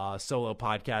solo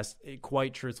podcast.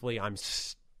 Quite truthfully, I'm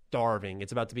starving.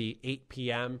 It's about to be 8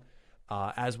 p.m.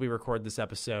 As we record this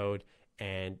episode.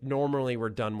 And normally we're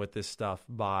done with this stuff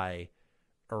by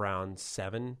around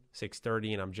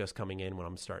 6:30, and I'm just coming in when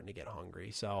I'm starting to get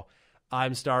hungry. So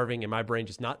I'm starving, and my brain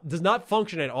just does not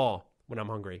function at all when I'm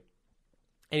hungry.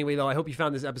 Anyway, though, I hope you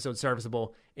found this episode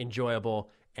serviceable, enjoyable,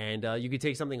 and you could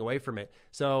take something away from it.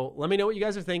 So let me know what you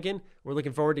guys are thinking. We're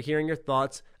looking forward to hearing your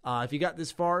thoughts. If you got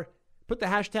this far, put the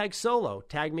hashtag solo.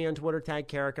 Tag me on Twitter. Tag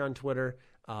Carrick on Twitter.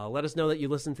 Let us know that you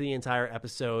listened to the entire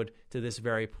episode to this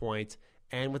very point.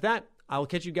 And with that, I will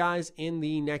catch you guys in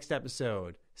the next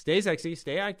episode. Stay sexy.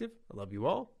 Stay active. I love you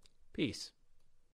all. Peace.